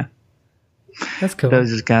 yeah. That's cool. That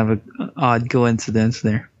was just kind of an odd coincidence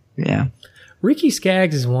there. Yeah. Ricky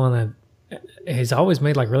Skaggs is one that has always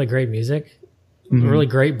made like really great music, really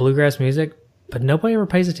great bluegrass music, but nobody ever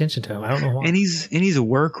pays attention to him. I don't know why. And he's a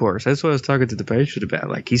workhorse. That's what I was talking to the patient about.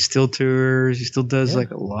 Like he still tours. He still does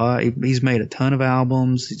like a lot. He's made a ton of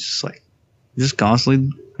albums. He's just constantly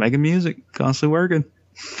making music, constantly working.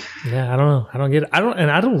 Yeah, I don't know. I don't get it.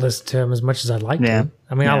 I don't listen to him as much as I'd like to.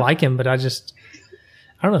 I mean, I like him, but I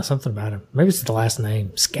don't know, something about him. Maybe it's the last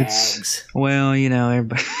name, Skaggs. Well, you know,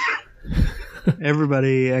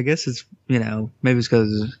 everybody, I guess it's, you know, maybe it's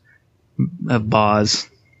because of Boz.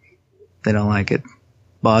 They don't like it.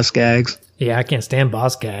 Boz Skaggs. Yeah, I can't stand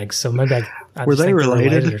Boz Skaggs, so maybe I were they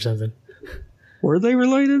related or something? Were they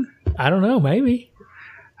related? I don't know, maybe.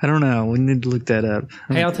 I don't know. We need to look that up.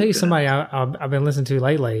 Hey, I'll tell you somebody I've been listening to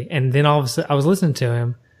lately, and then all of a sudden I was listening to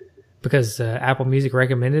him because Apple Music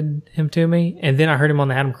recommended him to me, and then I heard him on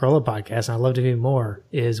the Adam Carolla podcast, and I loved him even more,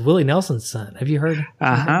 is Willie Nelson's son. Have you heard?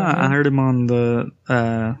 I heard him on the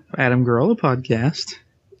Adam Carolla podcast.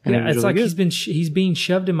 Yeah, it's really like good. He's being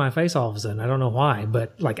shoved in my face all of a sudden. I don't know why,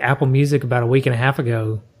 but like Apple Music about a week and a half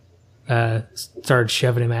ago started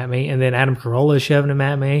shoving him at me, and then Adam Carolla is shoving him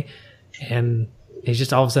at me, and he's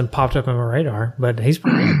just all of a sudden popped up on my radar. But he's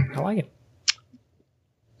pretty good. I like it.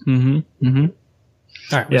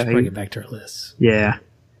 All right, let's bring it back to our list. Yeah.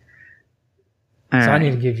 I need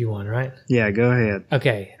to give you one, right? Yeah, go ahead.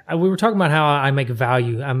 Okay. We were talking about how I make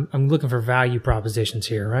value. I'm looking for value propositions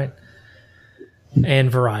here, right?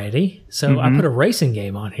 And variety. So I put a racing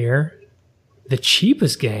game on here. The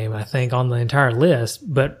cheapest game, I think, on the entire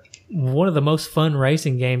list, but one of the most fun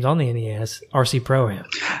racing games on the NES, RC Pro-Am.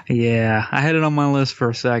 Yeah, I had it on my list for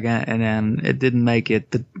a second, and then it didn't make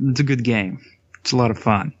it. But it's a good game. It's a lot of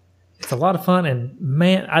fun. It's a lot of fun, and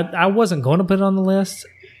man, I wasn't going to put it on the list,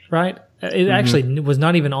 right? It actually was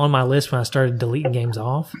not even on my list when I started deleting games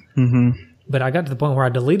off. But I got to the point where I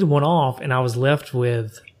deleted one off, and I was left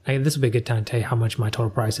with, this would be a good time to tell you how much my total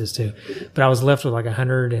price is too, but I was left with like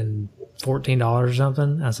 $114 or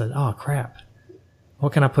something. I said, oh crap,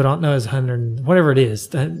 what can I put on? No, it's 100, whatever it is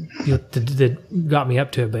that got me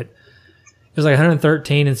up to it, but it was like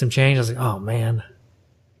 113 and some change. I was like, oh man,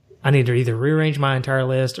 I need to either rearrange my entire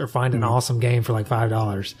list or find an awesome game for like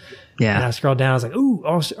 $5. Yeah. And I scrolled down. I was like, ooh,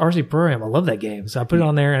 RC Pro-Am. I love that game. So I put it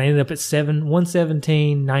on there and I ended up at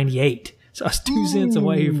 117.98. So I was 2 cents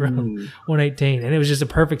away from 118. And it was just a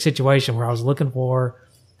perfect situation where I was looking for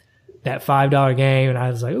that $5 game. And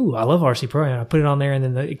I was like, ooh, I love RC Pro-Am. I put it on there and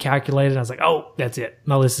then it calculated. And I was like, oh, that's it.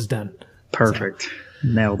 My list is done. Perfect. So,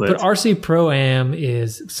 nailed it. But RC Pro-Am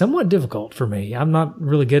is somewhat difficult for me. I'm not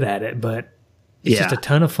really good at it, but it's just a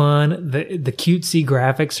ton of fun. The cutesy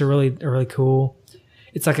graphics are really cool.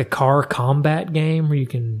 It's like a car combat game where you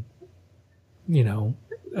can, you know,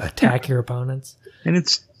 attack your opponents. And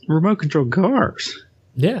it's remote controlled cars.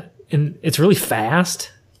 Yeah. And it's really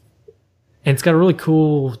fast. And it's got a really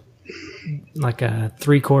cool, like a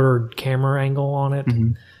 3/4 camera angle on it.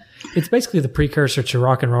 It's basically the precursor to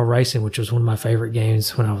Rock and Roll Racing, which was one of my favorite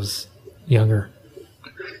games when I was younger.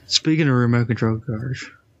 Speaking of remote controlled cars,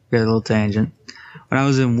 got a little tangent. When I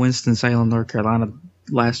was in Winston-Salem, North Carolina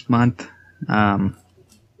last month,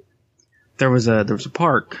 there was a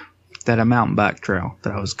park that had a mountain bike trail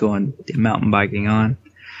that I was going mountain biking on.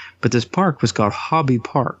 But this park was called Hobby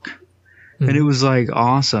Park. And it was like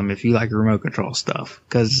awesome if you like remote control stuff,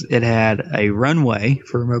 because it had a runway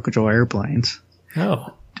for remote control airplanes.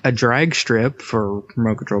 Oh. A drag strip for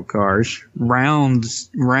remote control cars, round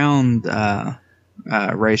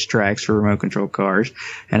race tracks for remote control cars,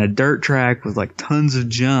 and a dirt track with like tons of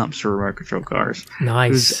jumps for remote control cars. It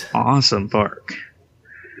Nice. was awesome park.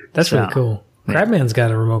 That's really cool. Crabman's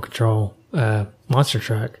got a remote control monster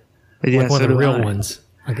truck. Yeah, Like one so of the do real I. ones.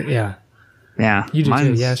 Like, yeah. Yeah, You do too.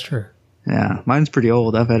 mine's- Yeah, it's true. Yeah, mine's pretty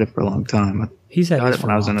old. I've had it for a long time. I He's had got his it for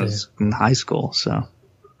when a I was while, too. in high school, so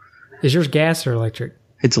Is yours gas or electric?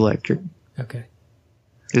 it's electric. Okay.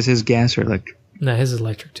 Is his gas or electric? No, his is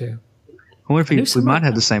electric too. I wonder if knew we somebody- might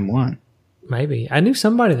have the same one. Maybe. I knew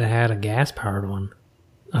somebody that had a gas powered one.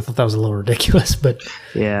 I thought that was a little ridiculous, but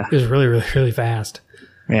Yeah, it was really, really, really fast.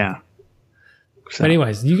 yeah. So, But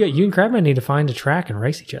anyways, you and Crabman need to find a track and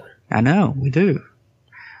race each other. I know we do,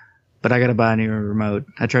 but I got to buy a new remote.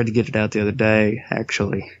 I tried to get it out the other day,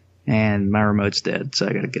 actually, and my remote's dead, so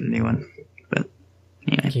I got to get a new one. But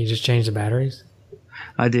yeah, Can you just change the batteries?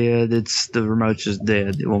 I did. It's the remote's just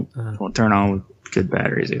dead. It won't turn on with good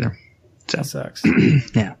batteries either. That sucks.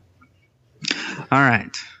 Yeah. All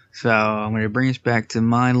right. So I'm going to bring us back to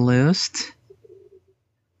my list,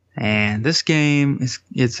 and this game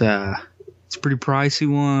it's a pretty pricey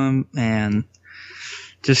one, and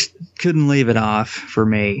just couldn't leave it off for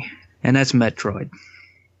me, and that's Metroid.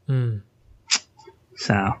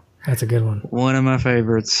 So That's a good one. one of my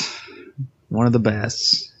favorites, one of the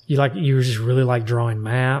best. You just really like drawing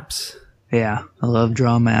maps. Yeah, I love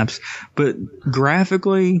drawing maps, but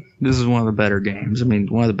graphically, this is one of the better games. I mean,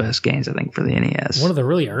 one of the best games I think for the NES. One of the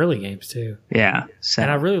really early games too. Yeah, so, And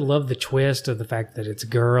I really love the twist of the fact that it's a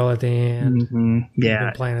girl at the end. mhm, You've yeah,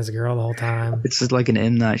 been playing as a girl the whole time. it's just like an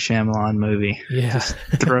M. Night Shyamalan movie. Yeah.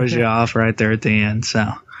 Throws you off right there at the end. So,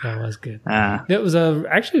 That was good. uh, It was a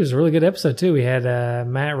really good episode too. We had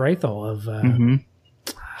Matt Rathel of mhm,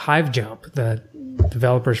 Hive Jump, the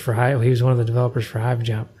developers for Hive. He was one of the developers for Hive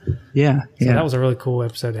Jump. yeah, So yeah, that was a really cool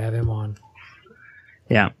episode to have him on,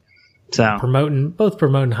 yeah. So,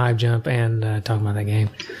 promoting Hive Jump and talking about that game.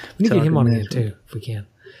 We need to get him on Talking again too, if we can.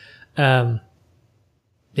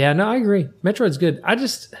 Yeah, no, I agree. Metroid's good.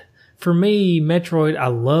 For me, Metroid, I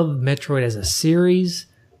love Metroid as a series,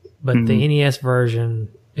 but the NES version,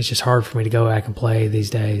 it's just hard for me to go back and play these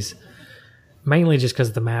days. Mainly just because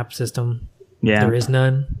of the map system. yeah, There is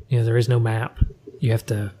none. There is no map. You have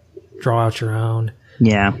to draw out your own.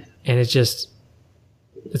 yeah, And it's a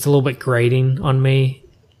little bit grating on me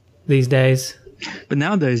these days. but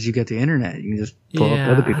nowadays you got the internet. You can just pull up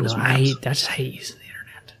other people's I maps. just hate using the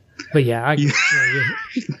internet. But yeah, I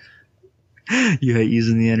You hate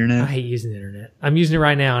using the internet. hate using the internet. I'm using it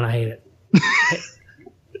right now and I hate it.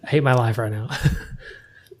 I hate my life right now.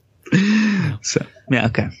 So, yeah,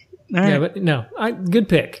 okay. All right. Yeah, but no, good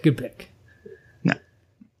pick. Good pick. No.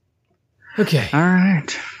 Okay. All right.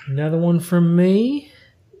 Another one from me.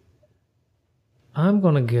 I'm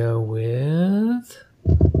going to go with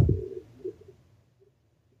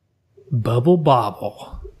Bubble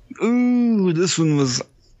Bobble. Ooh, this one was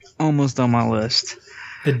almost on my list.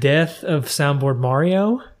 The Death of Soundboard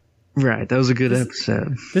Mario. Right, that was a good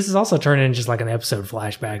episode. This is also turning into just like an episode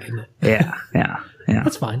flashback, isn't it? Yeah, yeah, yeah.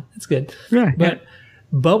 That's fine. That's good. Right, But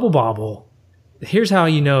Bubble Bobble, here's how I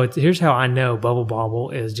know Bubble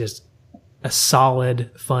Bobble is just a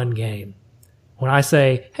solid, fun game. When I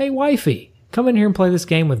say, hey, wifey, come in here and play this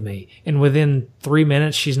game with me. And within 3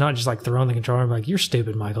 minutes, she's not just like throwing the controller. I'm like, you're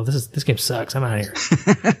stupid, Michael. This game sucks. I'm out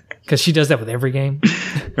of here. Because she does that with every game.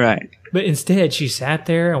 Right. But instead, she sat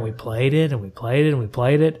there and we played it and we played it and we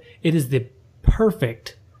played it. It is the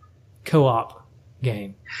perfect co-op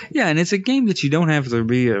game. Yeah, and it's a game that you don't have to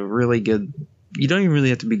be a really good. You don't even really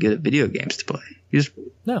have to be good at video games to play. You just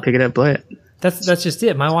pick it up, play it. That's just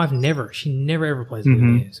it. My wife never ever plays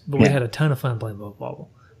video games. But we had a ton of fun playing Bubble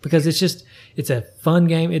Bobble. Because it's a fun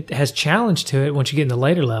game. It has challenge to it once you get in the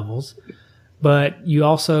later levels. But you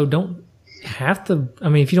also don't have to. I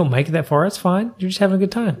mean, if you don't make it that far, that's fine. You're just having a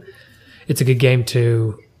good time. It's a good game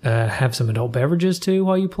to have some adult beverages too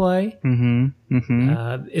while you play. Mm-hmm.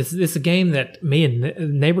 Mm-hmm. It's a game that me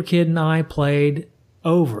and Neighbor Kid and I played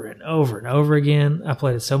over and over and over again. I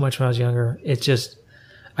played it so much when I was younger. It's just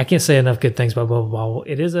I can't say enough good things about Bubble Bobble.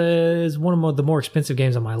 It is one of the more expensive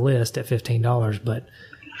games on my list at $15, but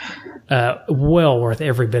well worth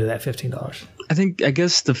every bit of that $15. I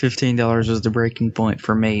guess the $15 was the breaking point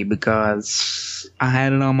for me because I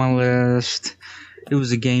had it on my list. It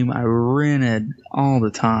was a game I rented all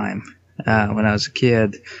the time when I was a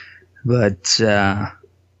kid, but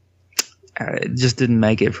it just didn't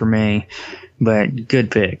make it for me. But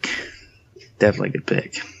good pick. Definitely good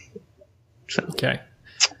pick. So, Okay.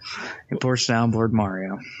 poor Soundboard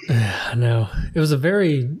Mario. I know. It was a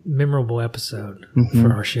very memorable episode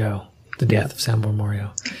for our show, The Death of Soundboard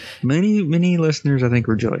Mario. Many listeners, I think,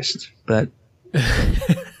 rejoiced, but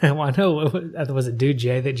Well, I know. Was it Dude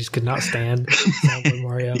Jay that just could not stand Soundboard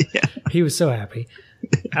Mario? Yeah. He was so happy.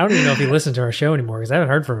 I don't even know if he listened to our show anymore because I haven't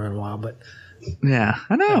heard from him in a while. But Yeah,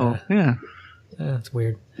 I know. Yeah. it's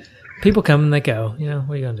weird. People come and they go. You know,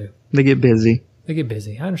 what are you gonna do? They get busy. They get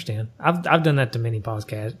busy. I understand. I've done that to many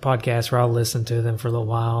podcasts where I'll listen to them for a little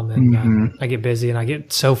while and then I get busy and I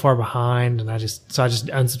get so far behind and I just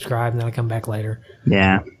unsubscribe and then I come back later.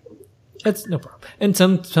 Yeah. That's no problem. And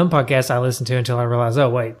some podcasts I listen to until I realize, oh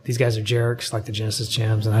wait, these guys are jerks, like the Genesis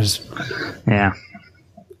Gems, and I just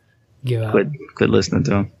give up. Quit listening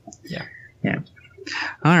to them. Yeah. Yeah.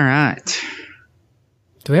 All right.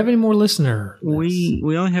 Do we have any more listener lists?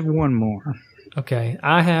 We only have one more. Okay.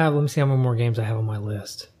 let me see how many more games I have on my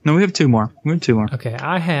list. No, we have two more. Okay.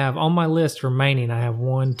 I have on my list remaining, I have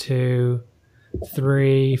 1, 2,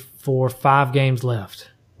 3, 4, 5 games left.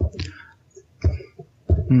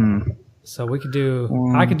 So we could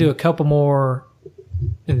do, I could do a couple more,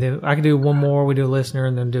 and then I could do one more, we do a listener,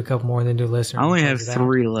 and then do a couple more, and then do a listener. I only have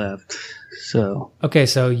 3 left. So. Okay,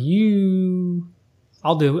 so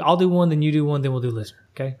I'll do one, then you do one, then we'll do listener.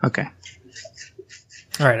 Okay? Okay.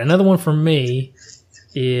 All right, another one for me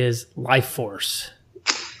is Life Force.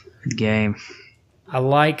 Good game. I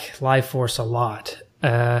like Life Force a lot.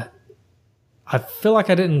 I feel like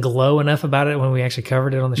I didn't glow enough about it when we actually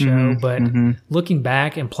covered it on the show, but looking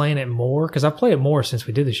back and playing it more, because I've played it more since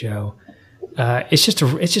we did the show, it's just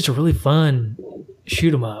a really fun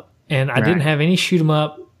shoot 'em up, and I didn't have any shoot 'em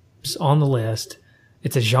ups on the list.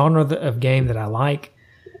 It's a genre of game that I like.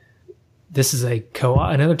 This is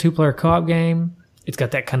another 2-player co-op game. It's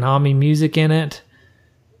got that Konami music in it.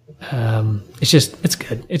 It's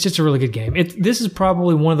good. It's just a really good game. This is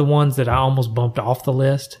probably one of the ones that I almost bumped off the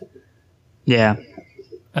list. Yeah.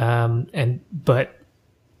 But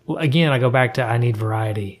again, I go back to I need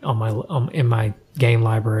variety in my game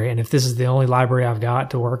library, and if this is the only library I've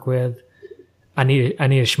got to work with, I need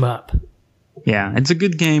a shmup. Yeah, it's a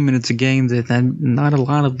good game, and it's a game that not a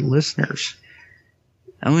lot of the listeners.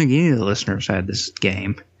 I don't think any of the listeners had this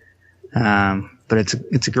game, but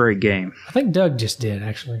it's a great game. I think Doug just did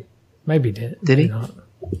actually. Maybe he did. Did he? Not.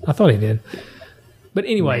 I thought he did. But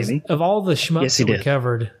anyways, Maybe. of all the shmups that we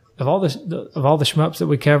covered. Of all the shmups that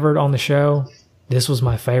we covered on the show, this was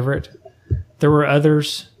my favorite. There were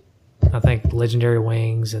others, I think Legendary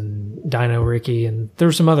Wings and Dino Ricky, and there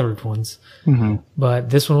were some other ones.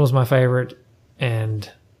 But this one was my favorite, and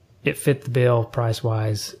it fit the bill price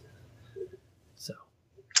wise. So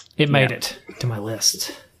it made it to my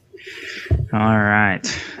list. All right.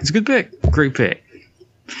 It's a good pick. Great pick.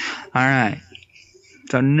 All right.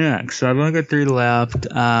 So next, I've only got 3 left.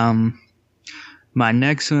 My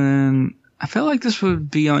next one, I felt like this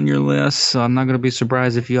would be on your list, so I'm not going to be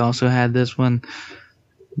surprised if you also had this one.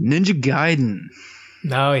 Ninja Gaiden.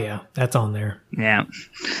 Oh, yeah. That's on there. Yeah.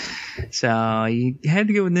 So you had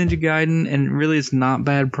to go with Ninja Gaiden, and really it's not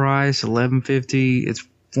bad price, $11.50. It's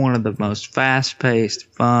one of the most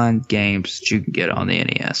fast-paced, fun games that you can get on the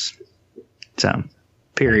NES. So,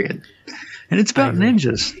 period. And it's about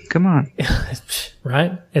ninjas. Come on.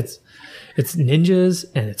 Right? It's ninjas,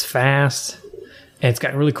 and it's fast. And it's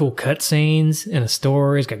got really cool cutscenes and a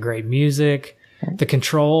story. It's got great music. The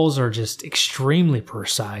controls are just extremely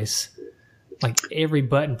precise. Like every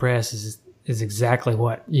button press is exactly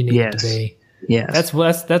what you need it to be. Yes.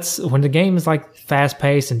 That's when the game is like fast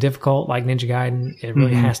paced and difficult, like Ninja Gaiden. It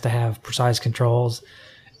really has to have precise controls,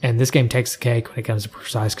 and this game takes the cake when it comes to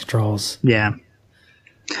precise controls. Yeah.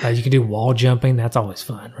 You can do wall jumping. That's always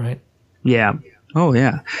fun, right? Yeah. Oh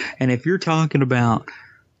yeah. And if you're talking about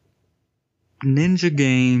ninja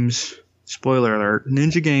games, spoiler alert,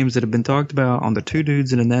 ninja games that have been talked about on the Two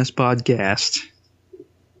Dudes in a Nest podcast,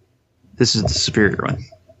 this is the superior one.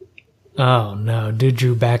 Oh no, Dude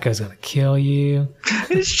Drew Backa is going to kill you.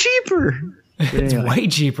 It's cheaper. It's way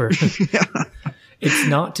cheaper. Yeah. It's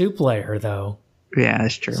not 2-player though. Yeah,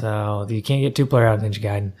 that's true. So you can't get 2-player out of Ninja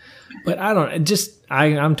Gaiden. But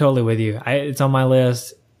I'm totally with you. It's on my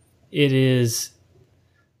list. It is.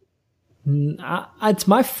 It's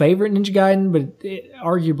my favorite Ninja Gaiden, but it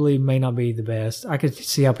arguably may not be the best. I could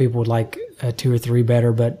see how people would like 2 or 3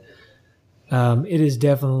 better, but it is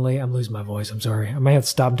definitely. I'm losing my voice. I'm sorry. I may have to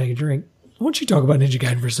stop and take a drink. Why don't you talk about Ninja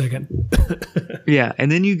Gaiden for a second? Yeah,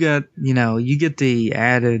 and then you get the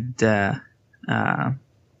added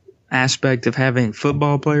aspect of having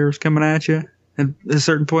football players coming at you at a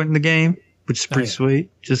certain point in the game, which is pretty sweet.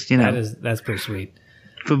 Just that's pretty sweet.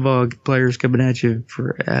 Football players coming at you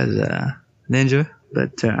as a ninja,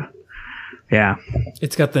 but Yeah.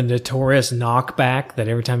 It's got the notorious knockback that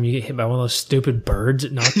every time you get hit by one of those stupid birds,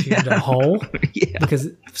 it knocks you into a hole. Yeah. Because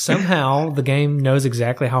somehow the game knows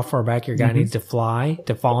exactly how far back your guy needs to fly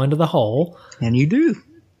to fall into the hole. And you do.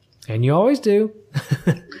 And you always do.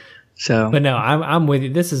 So, But no, I'm with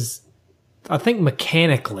you. This is, I think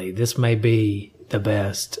mechanically, this may be the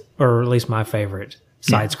best, or at least my favorite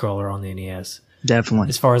side scroller on the NES. definitely.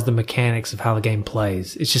 As far as the mechanics of how the game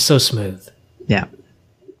plays, it's just so smooth. Yeah.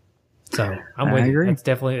 So I'm with I you. agree.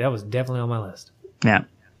 That was definitely on my list. Yeah.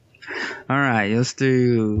 All right. Let's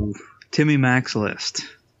do Timmy Mac's list.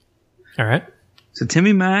 All right. So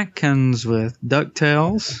Timmy Mac comes with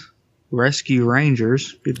DuckTales, Rescue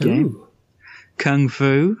Rangers, good game, Ooh. Kung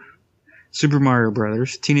Fu, Super Mario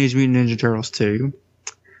Brothers, Teenage Mutant Ninja Turtles 2,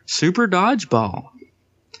 Super Dodgeball.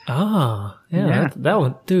 Ah, yeah. Yeah. That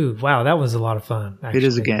one, dude. Wow, that was a lot of fun. Actually. It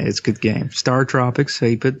is a game. It's a good game. Star Tropics. So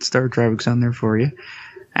you put Star Tropics on there for you.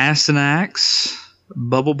 Astyanax,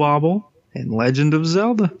 Bubble Bobble, and Legend of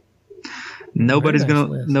Zelda. Nobody's Very nice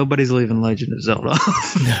list. Nobody's leaving Legend of Zelda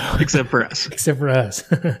off, except for us. Except for us.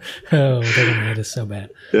 Oh, they're gonna hate us so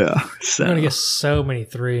bad. Yeah. I'm So gonna get so many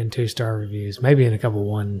 3 and 2 star reviews. Maybe in a couple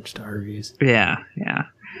 1 star reviews. yeah.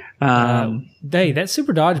 Dave, that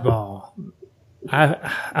Super Dodgeball.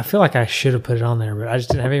 I feel like I should have put it on there, but I just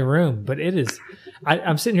didn't have any room. But it is.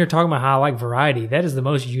 I'm sitting here talking about how I like variety. That is the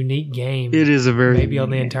most unique game. It is a very maybe on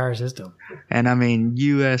the entire system. And I mean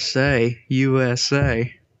USA. You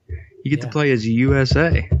get to Yeah. play as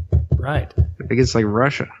USA. Right. I guess like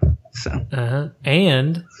Russia. So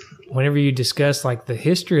And whenever you discuss like the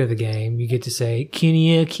history of the game, you get to say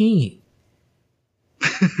Kinia King.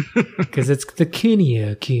 Because it's the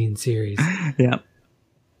Kinia King series. yeah.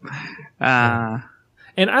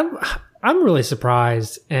 And I'm really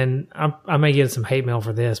surprised, and I may get some hate mail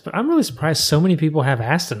for this, but I'm really surprised so many people have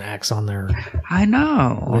Astyanax on their I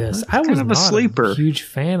know. list. It's I was kind of not a sleeper. a huge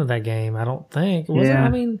fan of that game. I don't think. Was Yeah. I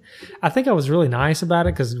mean, I think I was really nice about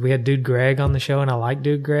it because we had Dude Greg on the show, and I like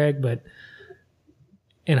Dude Greg, but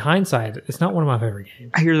in hindsight, it's not one of my favorite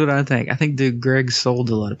games. Here's what I think. I think dude Greg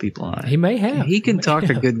sold a lot of people on it. He may have. He can may talk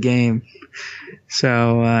a have. good game.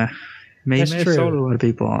 So maybe That's may have true. sold a lot of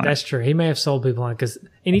people on it. That's true. He may have sold people on it because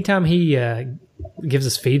anytime he gives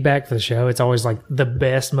us feedback for the show, it's always like the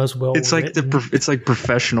best, most well. It's like it's like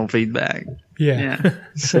professional feedback. yeah. Yeah.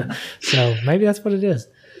 So, So maybe that's what it is.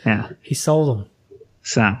 yeah. He sold them.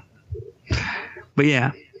 So, but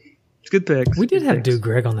yeah, it's good picks. We did Good have picks. Dude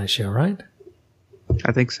Greg on that show, right?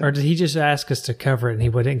 I think so. Or did he just ask us to cover it and he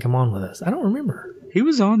didn't come on with us? I don't remember. He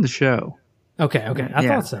was on the show. Okay. I Yeah,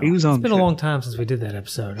 thought so. he was on It's been the a show. long time since we did that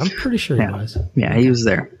episode. I'm pretty sure Yeah. he was. Yeah, he was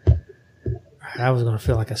there. I was going to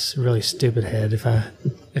feel like a really stupid head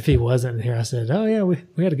if he wasn't. And here I said, "Oh yeah, we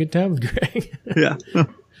had a good time with Greg." Yeah.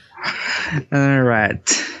 All right.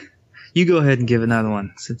 You go ahead and give another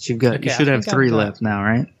one since you Okay, should I have think 3 I've got- left now,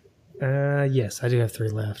 right? Yes, I do have 3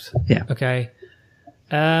 left. Yeah. Okay.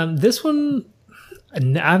 This one,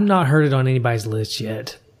 I've not heard it on anybody's list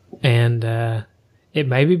yet. And it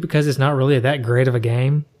may be because it's not really that great of a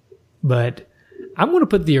game. But I'm going to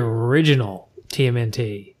put the original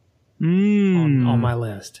TMNT on my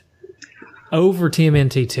list over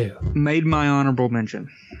TMNT 2. Made my honorable mention.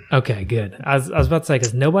 Okay, good. I was about to say,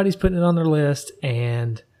 because nobody's putting it on their list,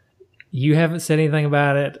 and you haven't said anything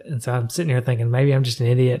about it, and so I'm sitting here thinking maybe I'm just an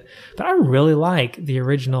idiot. But I really like the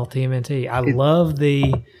original TMNT. I love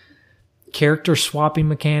the character swapping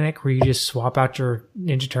mechanic where you just swap out your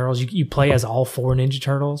Ninja Turtles. You play as all 4 Ninja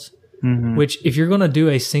Turtles, which if you're going to do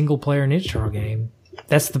a single-player Ninja Turtle game,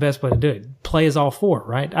 that's the best way to do it. Play as all 4,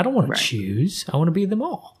 right? I don't want to choose. I want to be them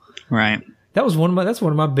all. Right. That's one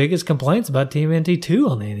of my biggest complaints about TMNT 2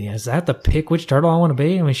 on the NES. I have to pick which turtle I want to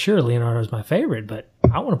be. I mean, sure, Leonardo's my favorite, but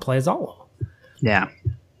I want to play as all of them. Yeah.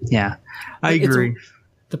 Yeah. I It's agree.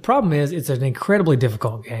 The problem is it's an incredibly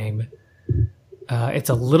difficult game. It's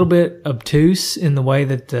a little bit obtuse in the way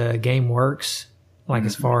that the game works. Like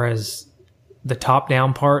as far as the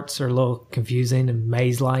top-down parts are a little confusing and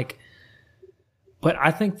maze-like. But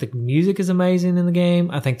I think the music is amazing in the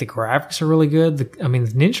game. I think the graphics are really good. The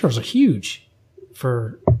Ninja Turtles are huge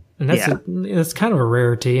and that's kind of a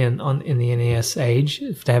rarity in the NES age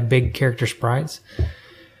to have big character sprites.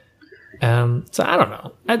 So I don't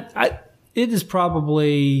know. It is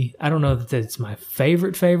probably, I don't know that it's my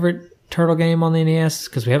favorite turtle game on the NES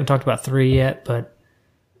because we haven't talked about 3 yet, but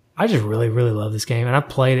I just really, really love this game. And I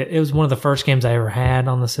played it. It was one of the first games I ever had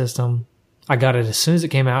on the system. I got it as soon as it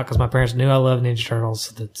came out because my parents knew I loved Ninja Turtles.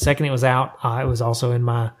 The second it was out, it was also in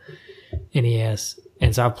my NES.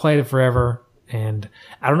 And so I played it forever. And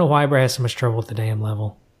I don't know why everybody has so much trouble with the damn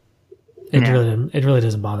level. It really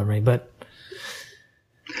doesn't bother me. But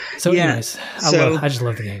So, Yeah, anyways, so- I just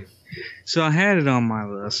love the game. So I had it on my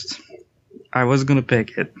list. I was going to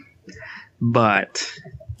pick it, but,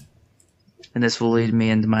 and this will lead me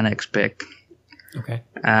into my next pick. Okay.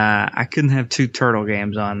 I couldn't have two turtle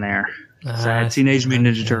games on there. So I had Teenage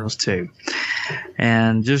Mutant Ninja Turtles 2.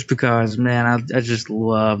 And just because, man, I just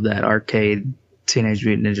love that arcade Teenage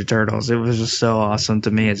Mutant Ninja Turtles. It was just so awesome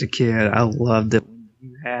to me as a kid. I loved it when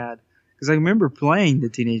you had, because I remember playing the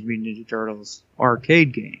Teenage Mutant Ninja Turtles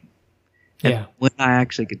arcade game. And Yeah. when I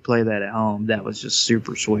actually could play that at home, that was just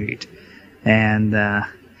super sweet. And I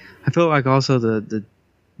feel like also the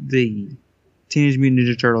Teenage Mutant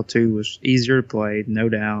Ninja Turtle 2 was easier to play, no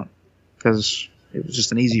doubt, because it was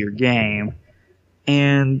just an easier game.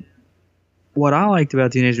 And what I liked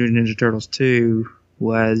about Teenage Mutant Ninja Turtles 2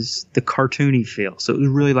 was the cartoony feel. So it was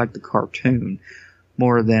really like the cartoon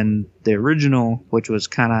more than the original, which was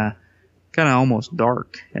kind of almost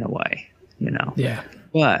dark in a way, you know. Yeah.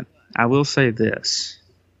 But I will say this: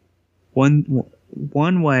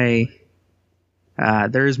 one way,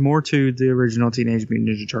 there is more to the original Teenage Mutant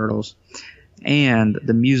Ninja Turtles, and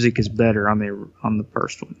the music is better on the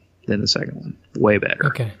first one than the second one. Way better.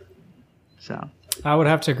 Okay. So I would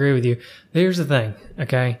have to agree with you. Here's the thing,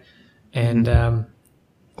 okay? And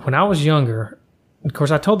when I was younger, of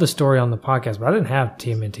course, I told this story on the podcast, but I didn't have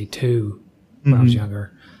TMNT 2 when I was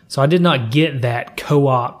younger. So I did not get that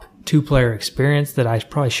co-op two-player experience that I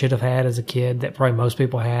probably should have had as a kid, that probably most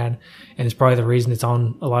people had, and it's probably the reason it's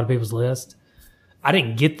on a lot of people's list. I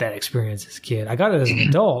didn't get that experience as a kid. I got it as an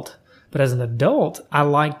adult, but as an adult, I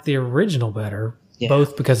liked the original better,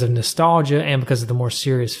 both because of nostalgia and because of the more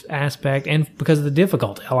serious aspect and because of the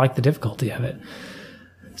difficulty. I like the difficulty of it.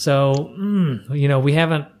 So, you know, we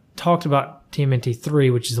haven't talked about TMNT 3,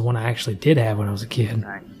 which is the one I actually did have when I was a kid.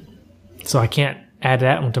 Right. So I can't add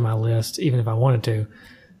that one to my list, even if I wanted to.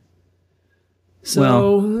 So,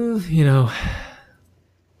 Well, you know.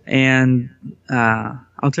 And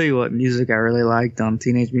I'll tell you what music I really liked on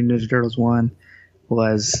Teenage Mutant Ninja Turtles 1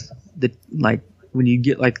 was when you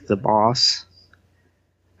get like the boss,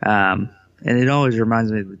 and it always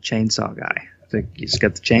reminds me of the Chainsaw Guy. It's like you just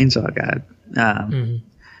got the Chainsaw Guy.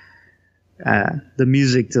 The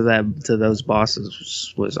music to those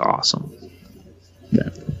bosses was awesome.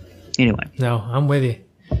 But anyway, No, I'm with you.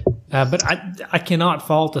 But I cannot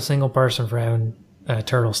fault a single person for having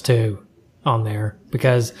Turtles 2 on there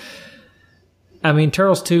because, I mean,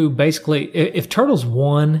 Turtles 2 basically, if Turtles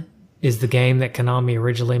 1 is the game that Konami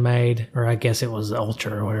originally made, or I guess it was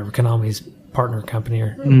Ultra or whatever, Konami's partner company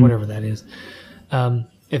or whatever that is.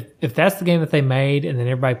 If that's the game that they made and then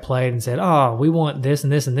everybody played and said, oh, we want this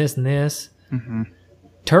and this and this and this,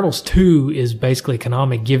 Turtles 2 is basically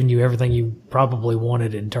Konami giving you everything you probably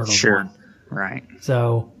wanted in Turtles 1. Right.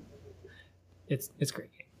 So it's a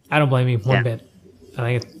great game. I don't blame you one bit.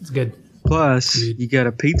 I think it's good. Plus, you got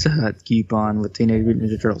a Pizza Hut coupon with Teenage Mutant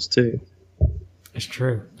Ninja Turtles 2. It's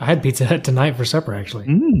true. I had Pizza Hut tonight for supper, actually.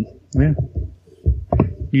 Yeah.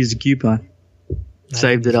 Use the coupon.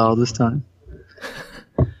 Saved it all this time.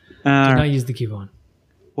 Did not use the coupon.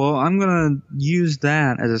 Well, I'm going to use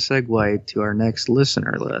that as a segue to our next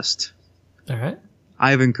listener list. All right.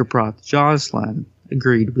 Ivan Kaproth Joslin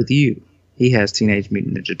agreed with you. He has Teenage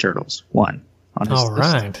Mutant Ninja Turtles 1 on his All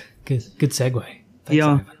list. right. Good segue. Thanks,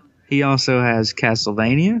 Ivan. He also has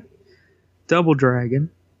Castlevania, Double Dragon,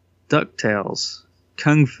 DuckTales,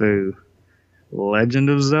 Kung Fu, Legend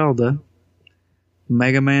of Zelda,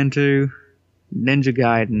 Mega Man 2, Ninja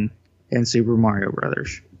Gaiden, and Super Mario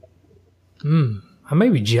Brothers. I may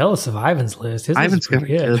be jealous of Ivan's list. His Ivan's list is got a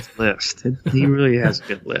pretty good. good list. He really has a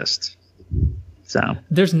good list. So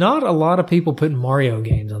There's not a lot of people putting Mario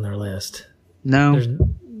games on their list. no,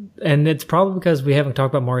 And it's probably because we haven't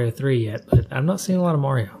talked about Mario 3 yet, but I'm not seeing a lot of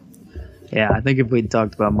Mario. yeah, I think if we'd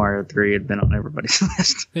talked about Mario 3, it'd been on everybody's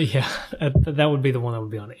list. Yeah, that would be the one that would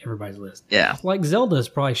be on everybody's list. Yeah, Like Zelda's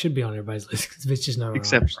probably should be on everybody's list because it's just not on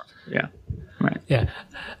except ours. yeah, right. Yeah.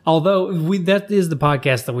 Although that is the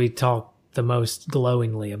podcast that we talk the most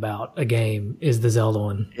glowingly about a game is the Zelda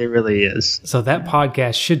one. It really is. So that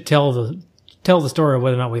podcast should tell the story of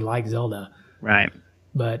whether or not we like Zelda. Right.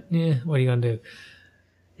 But what are you going to do?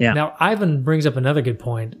 Yeah. Now Ivan brings up another good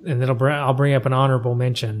point, and then I'll bring up an honorable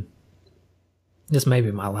mention. This may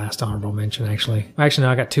be my last honorable mention, actually. Actually,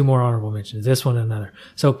 no, I got two more honorable mentions. This one and another.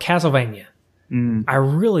 So Castlevania. I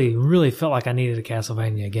really, really felt like I needed a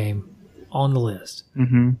Castlevania game on the list.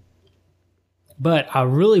 Mm-hmm. But I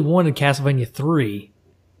really wanted Castlevania 3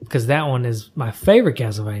 because that one is my favorite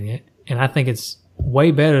Castlevania, and I think it's way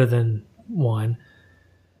better than 1.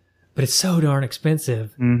 But but it's so darn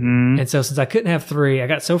expensive. Mm-hmm. And so since I couldn't have 3, I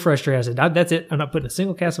got so frustrated. I said, that's it. I'm not putting a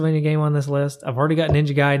single Castlevania game on this list. I've already got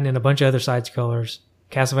Ninja Gaiden and a bunch of other side scrollers.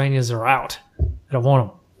 Castlevanias are out. I don't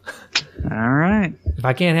want them. All right. If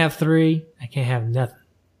I can't have 3, I can't have nothing.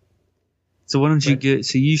 So why don't you get?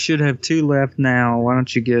 So you should have 2 left now. Why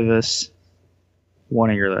don't you give us one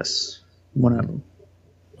of your lists? One of them.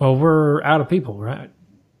 Well, we're out of people, right?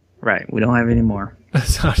 Right. We don't have any more.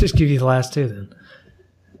 So I'll just give you the last 2 then.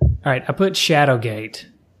 All right. I put Shadowgate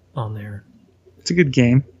on there. It's a good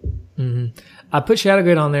game. Mm-hmm. I put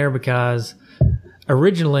Shadowgate on there because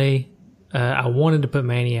originally I wanted to put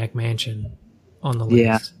Maniac Mansion on the list.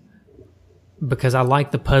 Yeah. Because I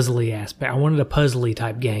like the puzzly aspect. I wanted a puzzly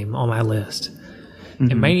type game on my list.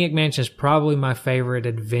 Mm-hmm. And Maniac Mansion is probably my favorite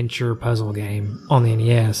adventure puzzle game on the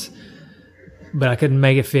NES. But I couldn't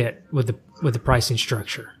make it fit with the pricing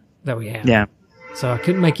structure that we have. Yeah. So I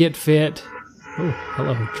couldn't make it fit. Oh,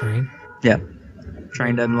 hello, Train. Yeah.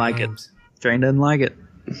 Train doesn't like it. Train doesn't like it.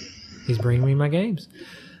 He's bringing me my games.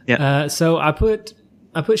 Yeah. So I put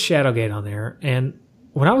Shadowgate on there, and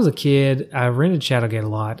when I was a kid, I rented Shadowgate a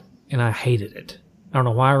lot, and I hated it. I don't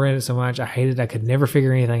know why I rented it so much. I hated it. I could never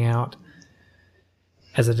figure anything out.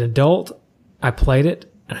 As an adult, I played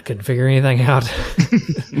it, and I couldn't figure anything out.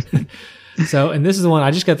 So, and this is the one,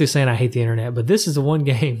 I just got through saying I hate the internet, but this is the one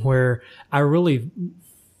game where I really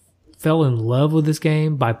fell in love with this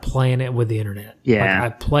game by playing it with the internet. Yeah.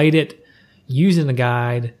 Like I played it using a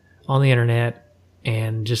guide on the internet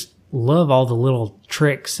and just love all the little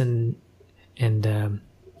tricks and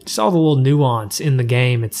just all the little nuance in the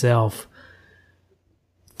game itself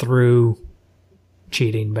through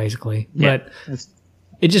cheating, basically. Yeah. But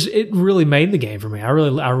it really made the game for me. I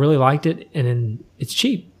really liked it, and then it's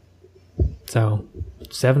cheap. So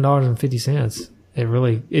 $7.50. It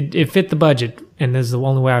really it fit the budget, and this is the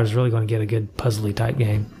only way I was really going to get a good puzzly type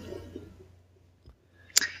game.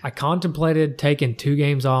 I contemplated taking 2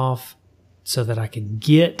 games off so that I could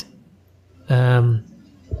get Maniac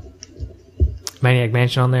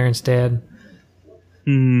Mansion on there instead.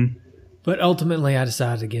 But ultimately I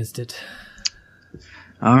decided against it.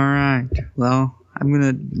 All right. Well,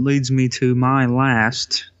 leads me to my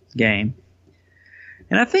last game.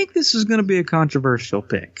 And I think this is going to be a controversial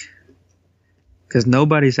pick because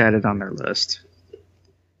nobody's had it on their list.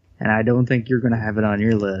 And I don't think you're going to have it on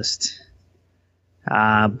your list.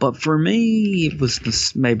 But for me, it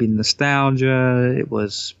was maybe nostalgia.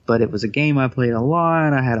 But it was a game I played a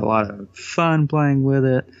lot. I had a lot of fun playing with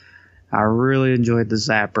it. I really enjoyed the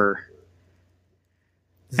Zapper.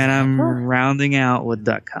 And I'm rounding out with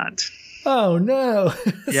Duck Hunt. Oh no!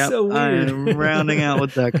 Yep, so weird. I'm rounding out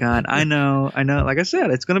with Duck Hunt. I know. Like I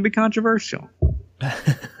said, it's going to be controversial.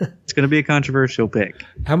 It's going to be a controversial pick.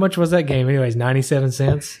 How much was that game, anyways? 97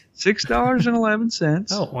 cents. $6.11.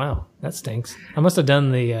 Oh wow, that stinks. I must have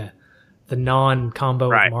done the non-combo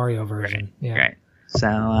with Mario version. Right. Yeah. Right.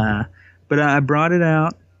 So, but I brought it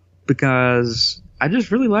out because I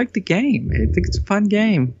just really like the game. I think it's a fun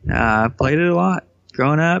game. I played it a lot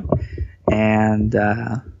growing up, and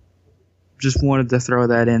just wanted to throw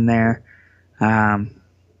that in there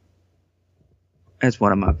as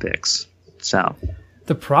one of my picks. So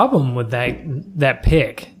the problem with that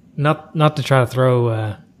pick, not to try to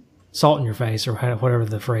throw salt in your face or whatever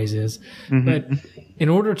the phrase is, but in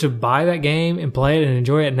order to buy that game and play it and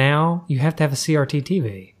enjoy it now, you have to have a CRT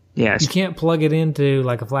TV. Yes. You can't plug it into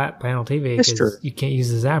like a flat panel TV because you can't use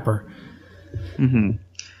the zapper.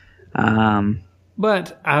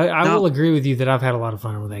 But I will agree with you that I've had a lot of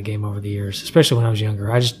fun with that game over the years, especially when I was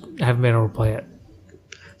younger. I haven't been able to play it.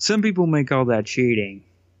 Some people may call that cheating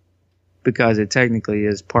because it technically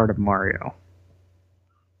is part of Mario.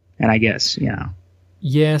 And I guess,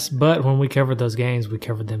 Yes, but when we covered those games, we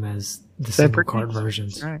covered them as the single card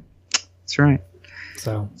versions. That's right.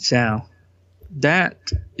 So that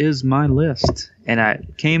is my list. And I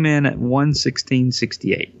came in at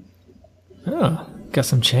 116.68. Oh, got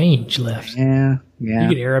some change left. Yeah. You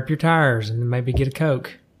could air up your tires and maybe get a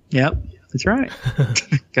Coke. Yep, that's right.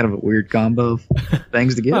 Kind of a weird combo of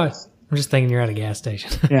things to get. I'm just thinking you're at a gas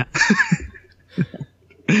station. Yeah.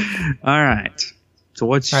 All right. So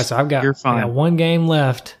what's so I got one game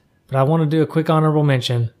left, but I want to do a quick honorable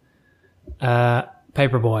mention.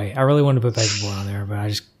 Paperboy. I really wanted to put Paperboy on there, but I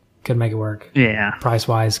just couldn't make it work. Yeah. Price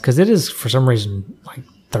wise, because it is for some reason like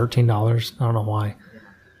 $13. I don't know why.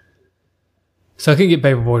 So I couldn't get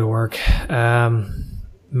Paperboy to work,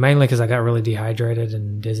 mainly because I got really dehydrated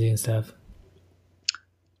and dizzy and stuff.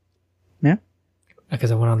 Yeah.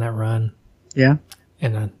 Because I went on that run. Yeah.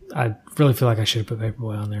 And I really feel like I should have put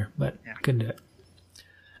Paperboy on there, but I couldn't do it.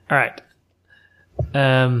 All right.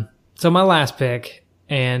 So my last pick,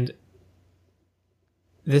 and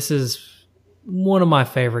this is one of my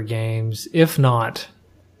favorite games, if not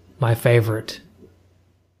my favorite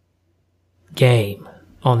game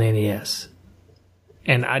on the NES.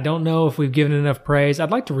 And I don't know if we've given it enough praise.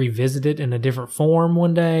 I'd like to revisit it in a different form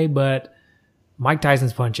one day, but Mike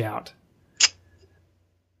Tyson's Punch-Out!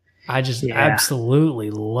 I just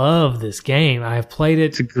absolutely love this game. I have played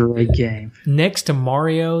it. It's a great game. Next to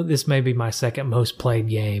Mario, this may be my second most played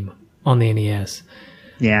game on the NES.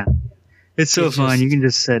 Yeah. It's so fun. You can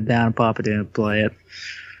just sit down and pop it in and play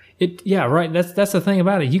it. Yeah, right. That's the thing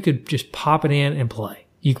about it. You could just pop it in and play.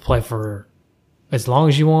 You can play for as long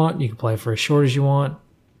as you want. You can play for as short as you want.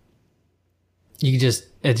 You can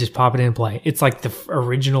just pop it in and play. It's like the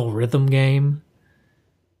original rhythm game.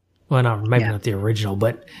 Well, maybe not the original,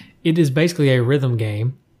 but it is basically a rhythm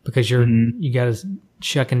game because you got to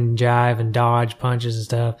shuck and jive and dodge punches and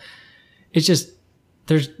stuff. It's just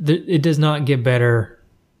it does not get better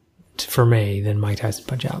for me than Mike Tyson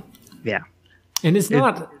Punch-Out! Yeah, and it's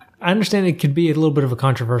not. I understand it could be a little bit of a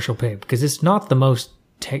controversial pick because it's not the most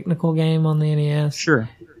technical game on the NES. Sure,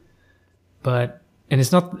 and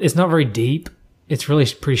it's not very deep. It's really a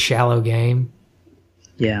pretty shallow game.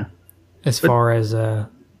 Yeah, as far as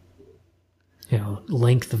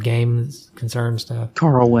length of game is concerned stuff.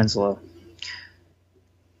 Carl Winslow.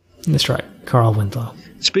 That's right, Carl Winslow.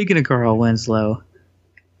 Speaking of Carl Winslow,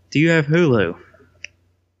 do you have Hulu?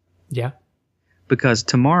 Yeah. Because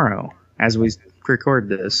tomorrow, as we record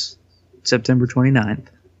this, September 29th,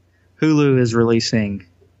 Hulu is releasing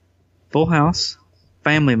Full House,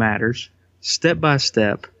 Family Matters, Step by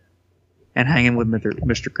Step, and Hanging with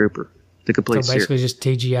Mr. Cooper. The complete So basically series. just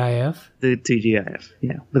TGIF? The TGIF,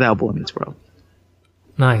 yeah. Without Boy Meets World.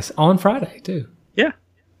 Nice. On Friday, too. Yeah.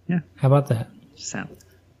 How about that?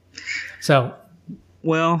 So,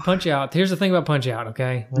 well, Punch-Out! Here's the thing about Punch-Out!,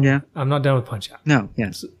 okay? Yeah. I'm not done with Punch-Out!. No,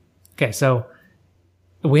 yes. Okay, so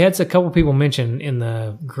we had a couple people mention in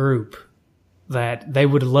the group that they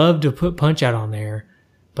would love to put Punch-Out! On there,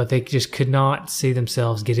 but they just could not see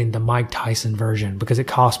themselves getting the Mike Tyson version because it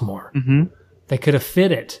cost more. Mm-hmm. They could have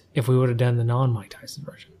fit it if we would have done the non-Mike Tyson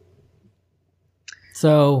version.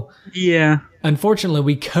 So, yeah. Unfortunately,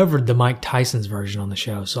 we covered the Mike Tyson's version on the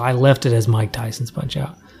show, so I left it as Mike Tyson's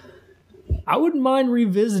Punch-Out! I wouldn't mind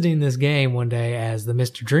revisiting this game one day as the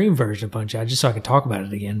Mr. Dream version of Punch-Out! Just so I could talk about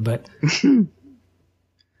it again. But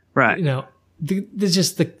right, there's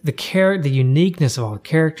just the uniqueness of all the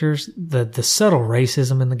characters, the subtle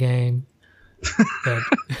racism in the game.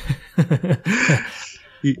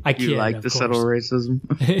 You like the subtle racism?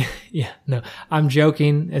 Yeah, no, I'm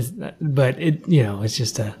joking, but it's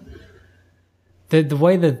just the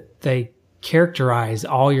way that they characterize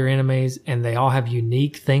all your enemies, and they all have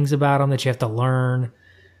unique things about them that you have to learn.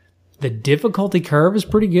 The difficulty curve is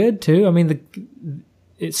pretty good too. I mean,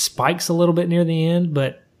 it spikes a little bit near the end,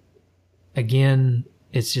 but again,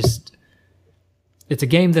 it's a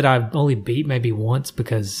game that I've only beat maybe once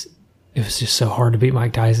because it was just so hard to beat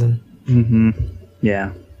Mike Tyson. Mm-hmm.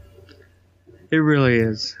 Yeah, it really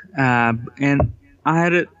is. And I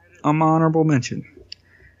had it on my honorable mention.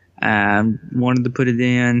 Wanted to put it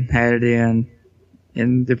in, had it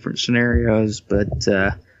in different scenarios, but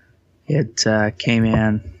it came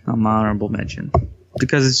in on my honorable mention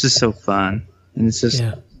because it's just so fun, and it's just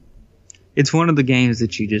it's one of the games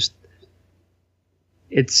that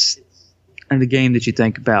it's the game that you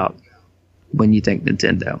think about when you think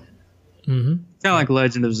Nintendo. Mm-hmm. Kind of like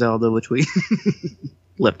Legend of Zelda, which we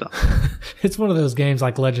left off. It's one of those games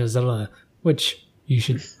like Legend of Zelda, which you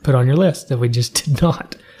should put on your list that we just did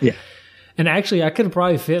not. Yeah. And actually, I could have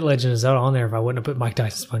probably fit Legend of Zelda on there if I wouldn't have put Mike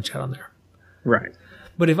Tyson's Punch-Out! On there. Right.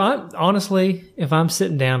 But if I'm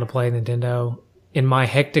sitting down to play Nintendo in my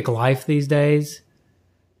hectic life these days,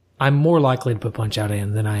 I'm more likely to put Punch-Out!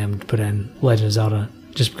 In than I am to put in Legend of Zelda,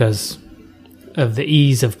 just because of the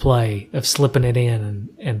ease of play, of slipping it in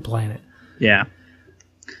and playing it. Yeah.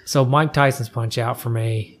 So Mike Tyson's Punch-Out! For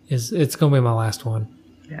me it's going to be my last one.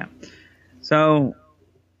 Yeah. So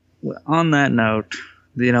on that note,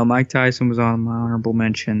 Mike Tyson was on my honorable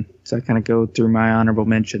mention, so I kind of go through my honorable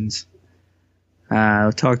mentions.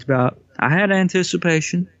 Talked about, I had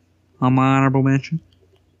Anticipation on my honorable mention.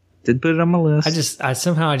 Did put it on my list. I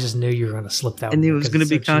somehow just knew you were going to slip that and one. it was going to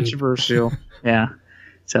be controversial. Yeah.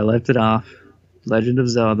 So I left it off. Legend of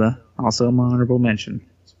Zelda, also on my honorable mention.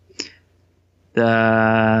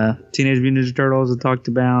 The Teenage Mutant Ninja Turtles I talked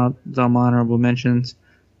about was on my honorable mentions.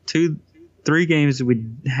 3 games that we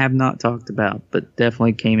have not talked about, but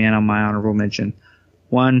definitely came in on my honorable mention.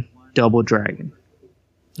 1, Double Dragon.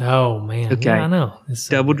 Oh, man. Okay. Yeah, I know.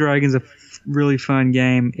 Double Dragon's a really fun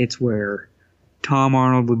game. It's where Tom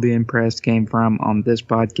Arnold would be impressed came from on this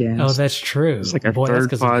podcast. Oh, that's true. It's like a Boy, third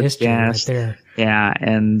that's 'cause of history right podcast. there. Yeah,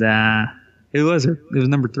 and it was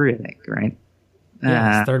number 3, I think, right?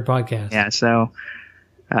 Yeah, it's third podcast. Yeah, so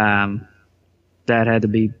that had to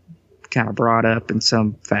be kind of brought up in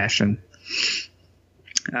some fashion.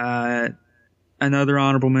 Another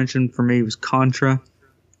honorable mention for me was Contra.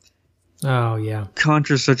 Oh, yeah.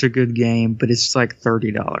 Contra's such a good game, but it's like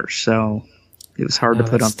 $30, so it was hard to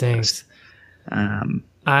put that on. stinks. Um,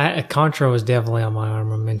 Contra was definitely on my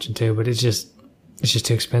honorable mention too, but it's just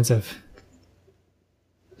too expensive.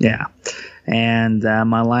 yeah, and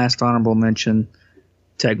my last honorable mention,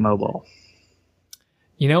 Tecmo.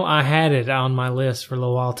 You know, I had it on my list for a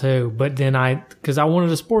little while too, but then because I wanted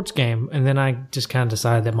a sports game, and then I just kind of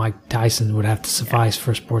decided that Mike Tyson would have to suffice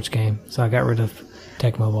for a sports game, so I got rid of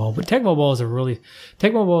Tecmo Bowl. But Tecmo Bowl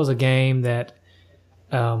is a game that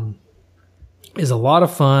is a lot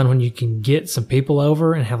of fun when you can get some people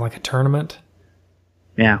over and have like a tournament.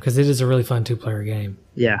 Yeah, because it is a really fun 2-player game.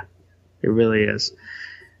 Yeah, it really is.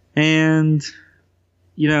 And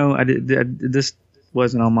you know, this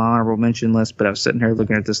wasn't on my honorable mention list, but I was sitting here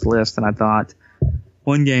looking at this list, and I thought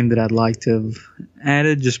one game that I'd like to have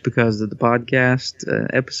added just because of the podcast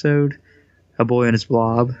episode, A Boy and His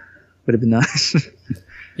Blob, would have been nice.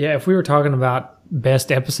 Yeah, if we were talking about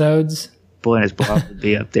best episodes, Boy and His Blob would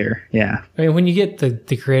be up there. Yeah. I mean, when you get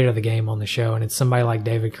the creator of the game on the show, and it's somebody like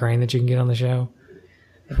David Crane that you can get on the show,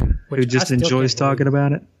 Who just enjoys talking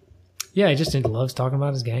about it. Yeah, he just loves talking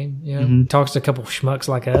about his game. You know, talks to a couple schmucks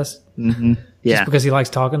like us. Mm-hmm. Yeah, just because he likes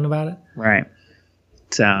talking about it. Right.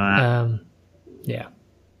 So, yeah.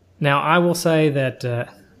 Now I will say that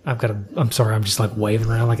I'm sorry, I'm just like waving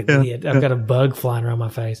around like an idiot. I've got a bug flying around my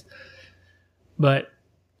face. But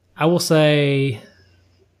I will say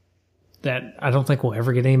that I don't think we'll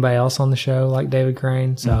ever get anybody else on the show like David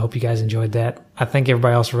Crane. So I hope you guys enjoyed that. I think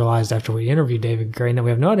everybody else realized after we interviewed David Crane that we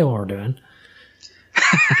have no idea what we're doing.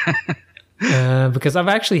 Because I've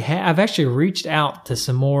actually reached out to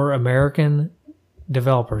some more American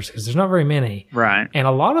developers because there's not very many, right? And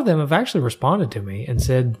a lot of them have actually responded to me and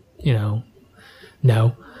said, you know,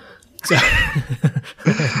 no.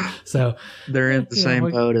 So they're in the same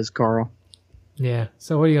boat as Carl. Yeah.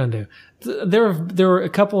 So what are you gonna do? There were a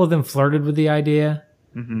couple of them flirted with the idea,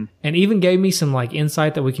 and even gave me some like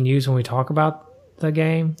insight that we can use when we talk about the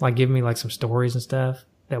game, like giving me like some stories and stuff.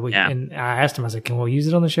 That we And I asked him, I said, "Can we use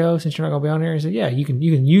it on the show since you're not going to be on here?" He said, "Yeah, you can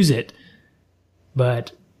use it,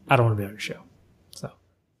 but I don't want to be on your show." So,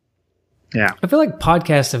 yeah, I feel like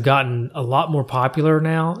podcasts have gotten a lot more popular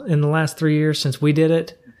now in the last 3 years since we did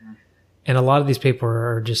it, and a lot of these people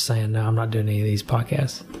are just saying, "No, I'm not doing any of these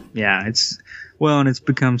podcasts." Yeah, and it's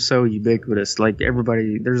become so ubiquitous. Like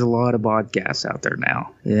everybody, there's a lot of podcasts out there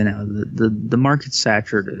now. You know, the market's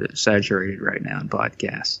saturated right now in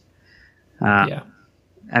podcasts. Yeah.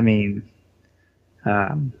 I mean,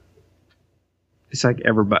 it's like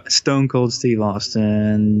everybody, Stone Cold Steve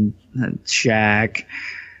Austin, Shaq.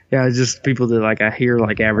 Yeah, it's just people that like I hear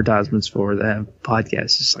like advertisements for that have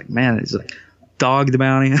podcasts. It's like, man, it's like Dog the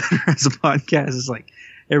Bounty Hunter has a podcast. It's like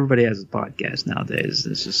everybody has a podcast nowadays.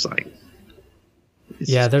 It's just like,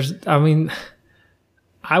 it's it's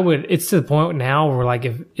to the point now where like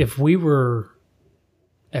if we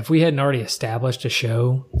hadn't already established a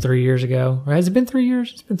show 3 years ago, right? Has it been 3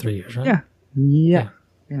 years? It's been 3 years, right? Yeah.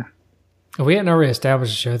 If we hadn't already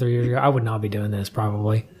established a show 3 years ago, I would not be doing this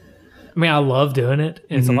probably. I mean, I love doing it,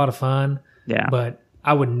 and it's a lot of fun. Yeah. But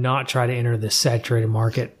I would not try to enter this saturated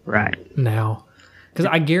market right now. Because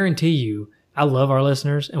I guarantee you, I love our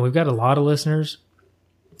listeners, and we've got a lot of listeners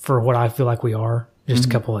for what I feel like we are. Just a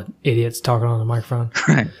couple of idiots talking on the microphone.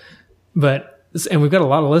 Right. And we've got a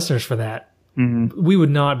lot of listeners for that. Mm-hmm. We would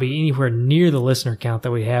not be anywhere near the listener count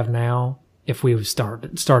that we have now if we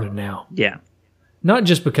started now. Yeah. Not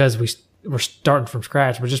just because we're starting from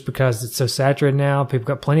scratch, but just because it's so saturated now. People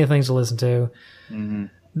got plenty of things to listen to. Mm-hmm.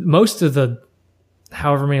 Most of the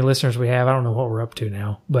however many listeners we have, I don't know what we're up to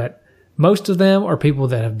now, but most of them are people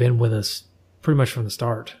that have been with us pretty much from the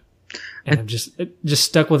start and have just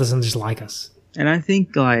stuck with us and just like us. And I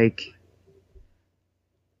think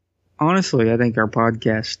honestly, I think our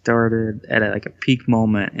podcast started at a peak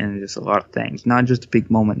moment in just a lot of things. Not just a peak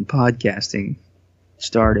moment in podcasting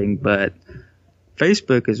starting, but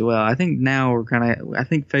Facebook as well. I think now I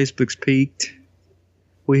think Facebook's peaked.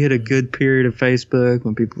 We hit a good period of Facebook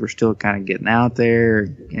when people were still kind of getting out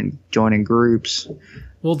there and joining groups.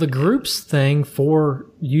 Well, the groups thing for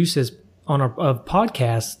use as on a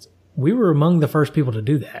podcast, we were among the first people to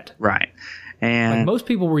do that. Right. And most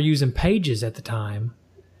people were using pages at the time.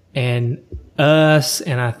 And us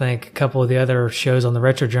and I think a couple of the other shows on the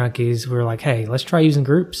Retro Junkies, we were like, hey, let's try using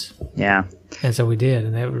groups. Yeah. And so we did,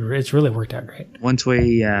 and it's really worked out great. Once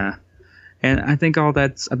we, and I think I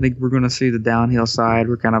think we're going to see the downhill side.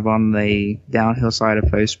 We're kind of on the downhill side of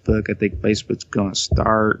Facebook. I think Facebook's going to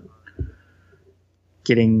start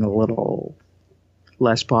getting a little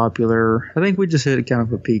less popular. I think we just hit kind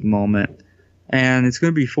of a peak moment. And it's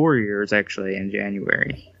going to be 4 years, actually, in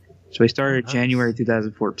January. So we started January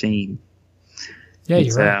 2014. Yeah,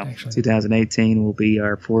 you're right, actually. 2018 will be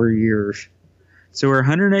our 4 years. So we're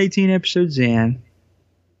 118 episodes in.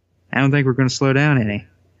 I don't think we're going to slow down any.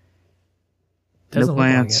 Doesn't no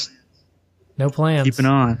plans. Look like it. No plans. Keeping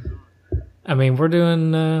on. I mean, we're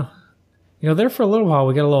doing, there for a little while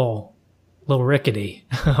we got a little rickety.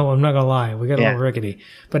 I'm not going to lie. We got a little rickety.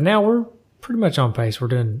 But now we're pretty much on pace. We're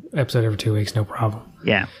doing episode every 2 weeks, no problem.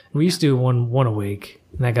 Yeah. We used to do one a week,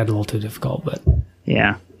 and that got a little too difficult, but.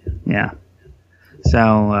 Yeah.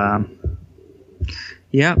 So,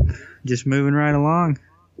 yep. Just moving right along.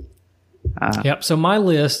 Yep. So my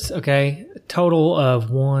list, okay, total of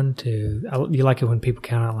 1, 2. You like it when people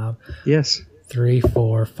count out loud? Yes. 3,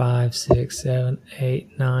 4, 5, 6, 7,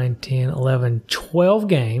 8, 9, 10, 11, 12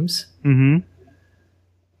 games. Mm-hmm.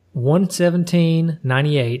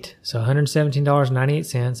 $117.98. So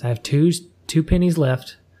 $117.98. I have two pennies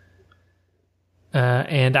left.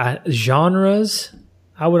 And genres,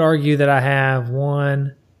 I would argue that I have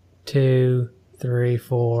 1, 2, 3,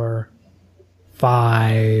 4,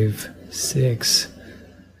 5, 6.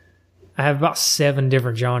 I have about 7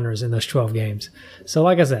 different genres in those 12 games. So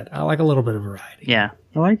like I said, I like a little bit of variety. Yeah,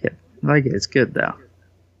 I like it. It's good, though.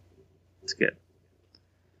 It's good.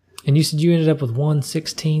 And you said you ended up with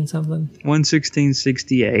 116 something?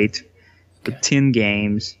 116.68 with 10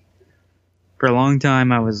 games. For a long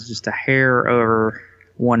time, I was just a hair over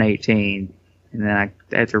 118. And then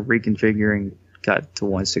after reconfiguring, got to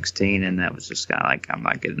 116, and that was just kind of like, I'm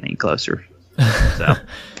not getting any closer. So,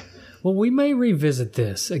 well, we may revisit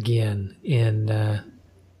this again in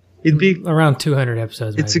it'd be around 200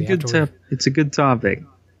 episodes. It's maybe, it's a good topic.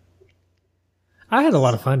 I had a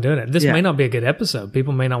lot of fun doing it. This may not be a good episode.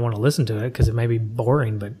 People may not want to listen to it because it may be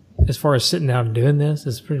boring. But as far as sitting down and doing this,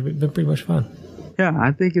 it's been pretty much fun. Yeah,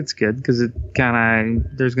 I think it's good because it kind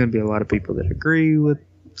of there's going to be a lot of people that agree with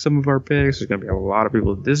some of our picks. There's going to be a lot of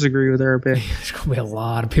people that disagree with our picks. There's going to be a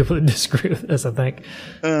lot of people that disagree with us, I think.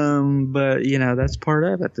 But that's part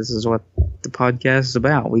of it. This is what the podcast is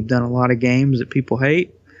about. We've done a lot of games that people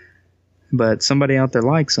hate, but somebody out there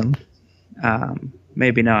likes them.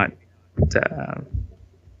 Maybe not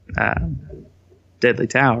Deadly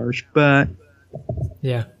Towers, but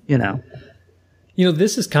yeah,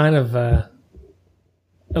 this is kind of a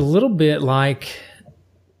little bit like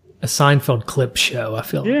a Seinfeld clip show, I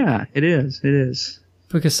feel. Yeah, it is.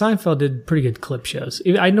 Because Seinfeld did pretty good clip shows.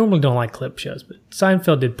 I normally don't like clip shows, but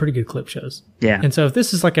Seinfeld did pretty good clip shows. Yeah. And so if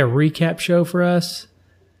this is like a recap show for us,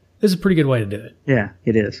 this is a pretty good way to do it. Yeah,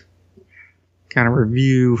 it is. Kind of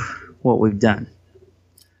review what we've done.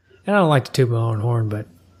 And I don't like to toot my own horn, but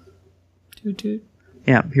toot toot.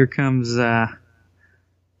 Yeah, here comes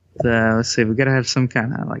let's see, we got to have some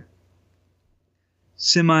kind of like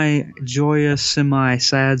semi-joyous,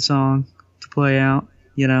 semi-sad song to play out,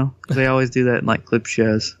 because they always do that in like clip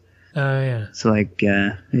shows. Oh, yeah. So like,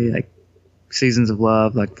 maybe like Seasons of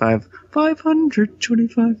Love, like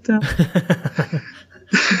 525,000.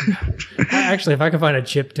 Actually, if I can find a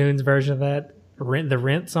Chiptunes version of that, the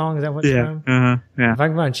Rent song, is that what it's from? Yeah. If I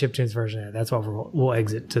can find a Chiptunes version of that, that's what we'll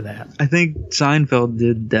exit to that. I think Seinfeld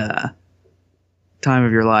did Time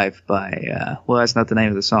of Your Life by, that's not the name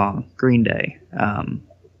of the song, Green Day.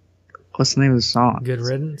 What's the name of the song? Good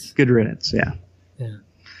Riddance? Good Riddance, yeah. Yeah.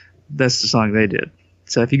 That's the song they did.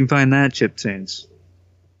 So if you can find that, Chiptunes.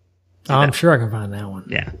 I'm sure I can find that one.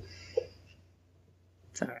 Yeah.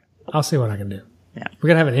 It's all right. I'll see what I can do. Yeah. We're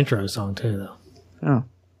going to have an intro song, too, though. Oh.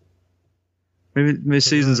 Maybe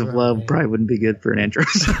Seasons of Love probably wouldn't be good for an intro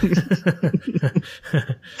song.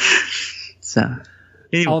 So,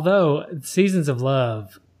 anyway. Although, Seasons of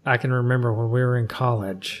Love, I can remember when we were in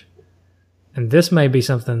college, and this may be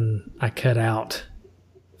something I cut out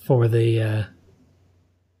for the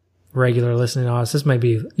regular listening audience.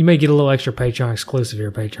 You may get a little extra Patreon exclusive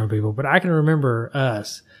here, Patreon people, but I can remember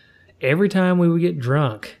us, every time we would get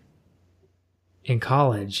drunk in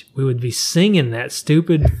college, we would be singing that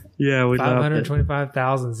stupid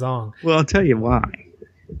 525,000 song. Well, I'll tell you why.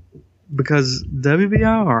 Because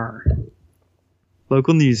WBIR,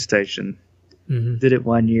 local news station, did it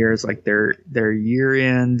one year as like their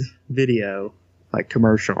year-end video, like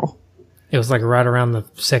commercial. It was like right around the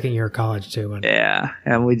second year of college too. Yeah,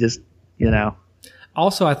 and we just,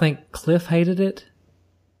 Also, I think Cliff hated it.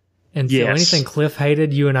 And so Yes. anything Cliff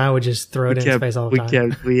hated, you and I would just throw it in his face all the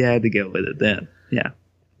time. We had to go with it then. Yeah.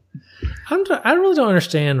 I really don't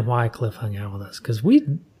understand why Cliff hung out with us, because we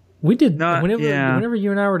did whenever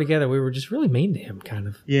you and I were together, we were just really mean to him, kind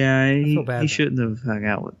of. Yeah, feel bad he about shouldn't have hung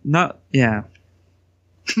out with. Not yeah.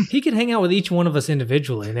 He could hang out with each one of us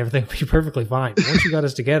individually, and everything would be perfectly fine. But once you got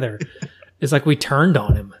us together, it's like we turned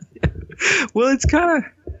on him. Well,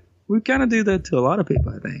 we kind of do that to a lot of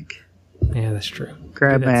people, I think. Yeah, that's true.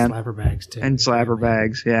 Crab Man Slapper Bags too, and Slapper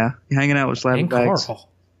Bags. Yeah, you hanging out with Slapper and Bags. Carl.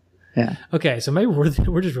 Yeah. Okay, so maybe we're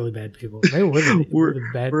just really bad people. Maybe we're the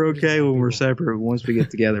bad. We're okay when we're people. separate. Once we get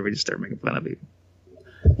together, we just start making fun of people.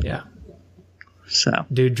 Yeah. So.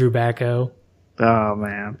 Dude, Drew Bacco. Oh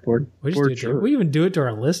man, poor Drew. We even do it to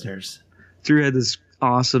our listeners. Drew had this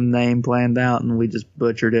awesome name planned out, and we just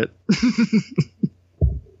butchered it.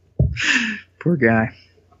 Poor guy.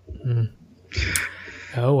 Mm.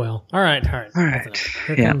 Oh well. All right. All right.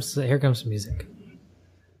 Here comes some music.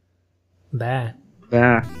 Bye.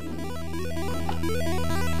 Bye.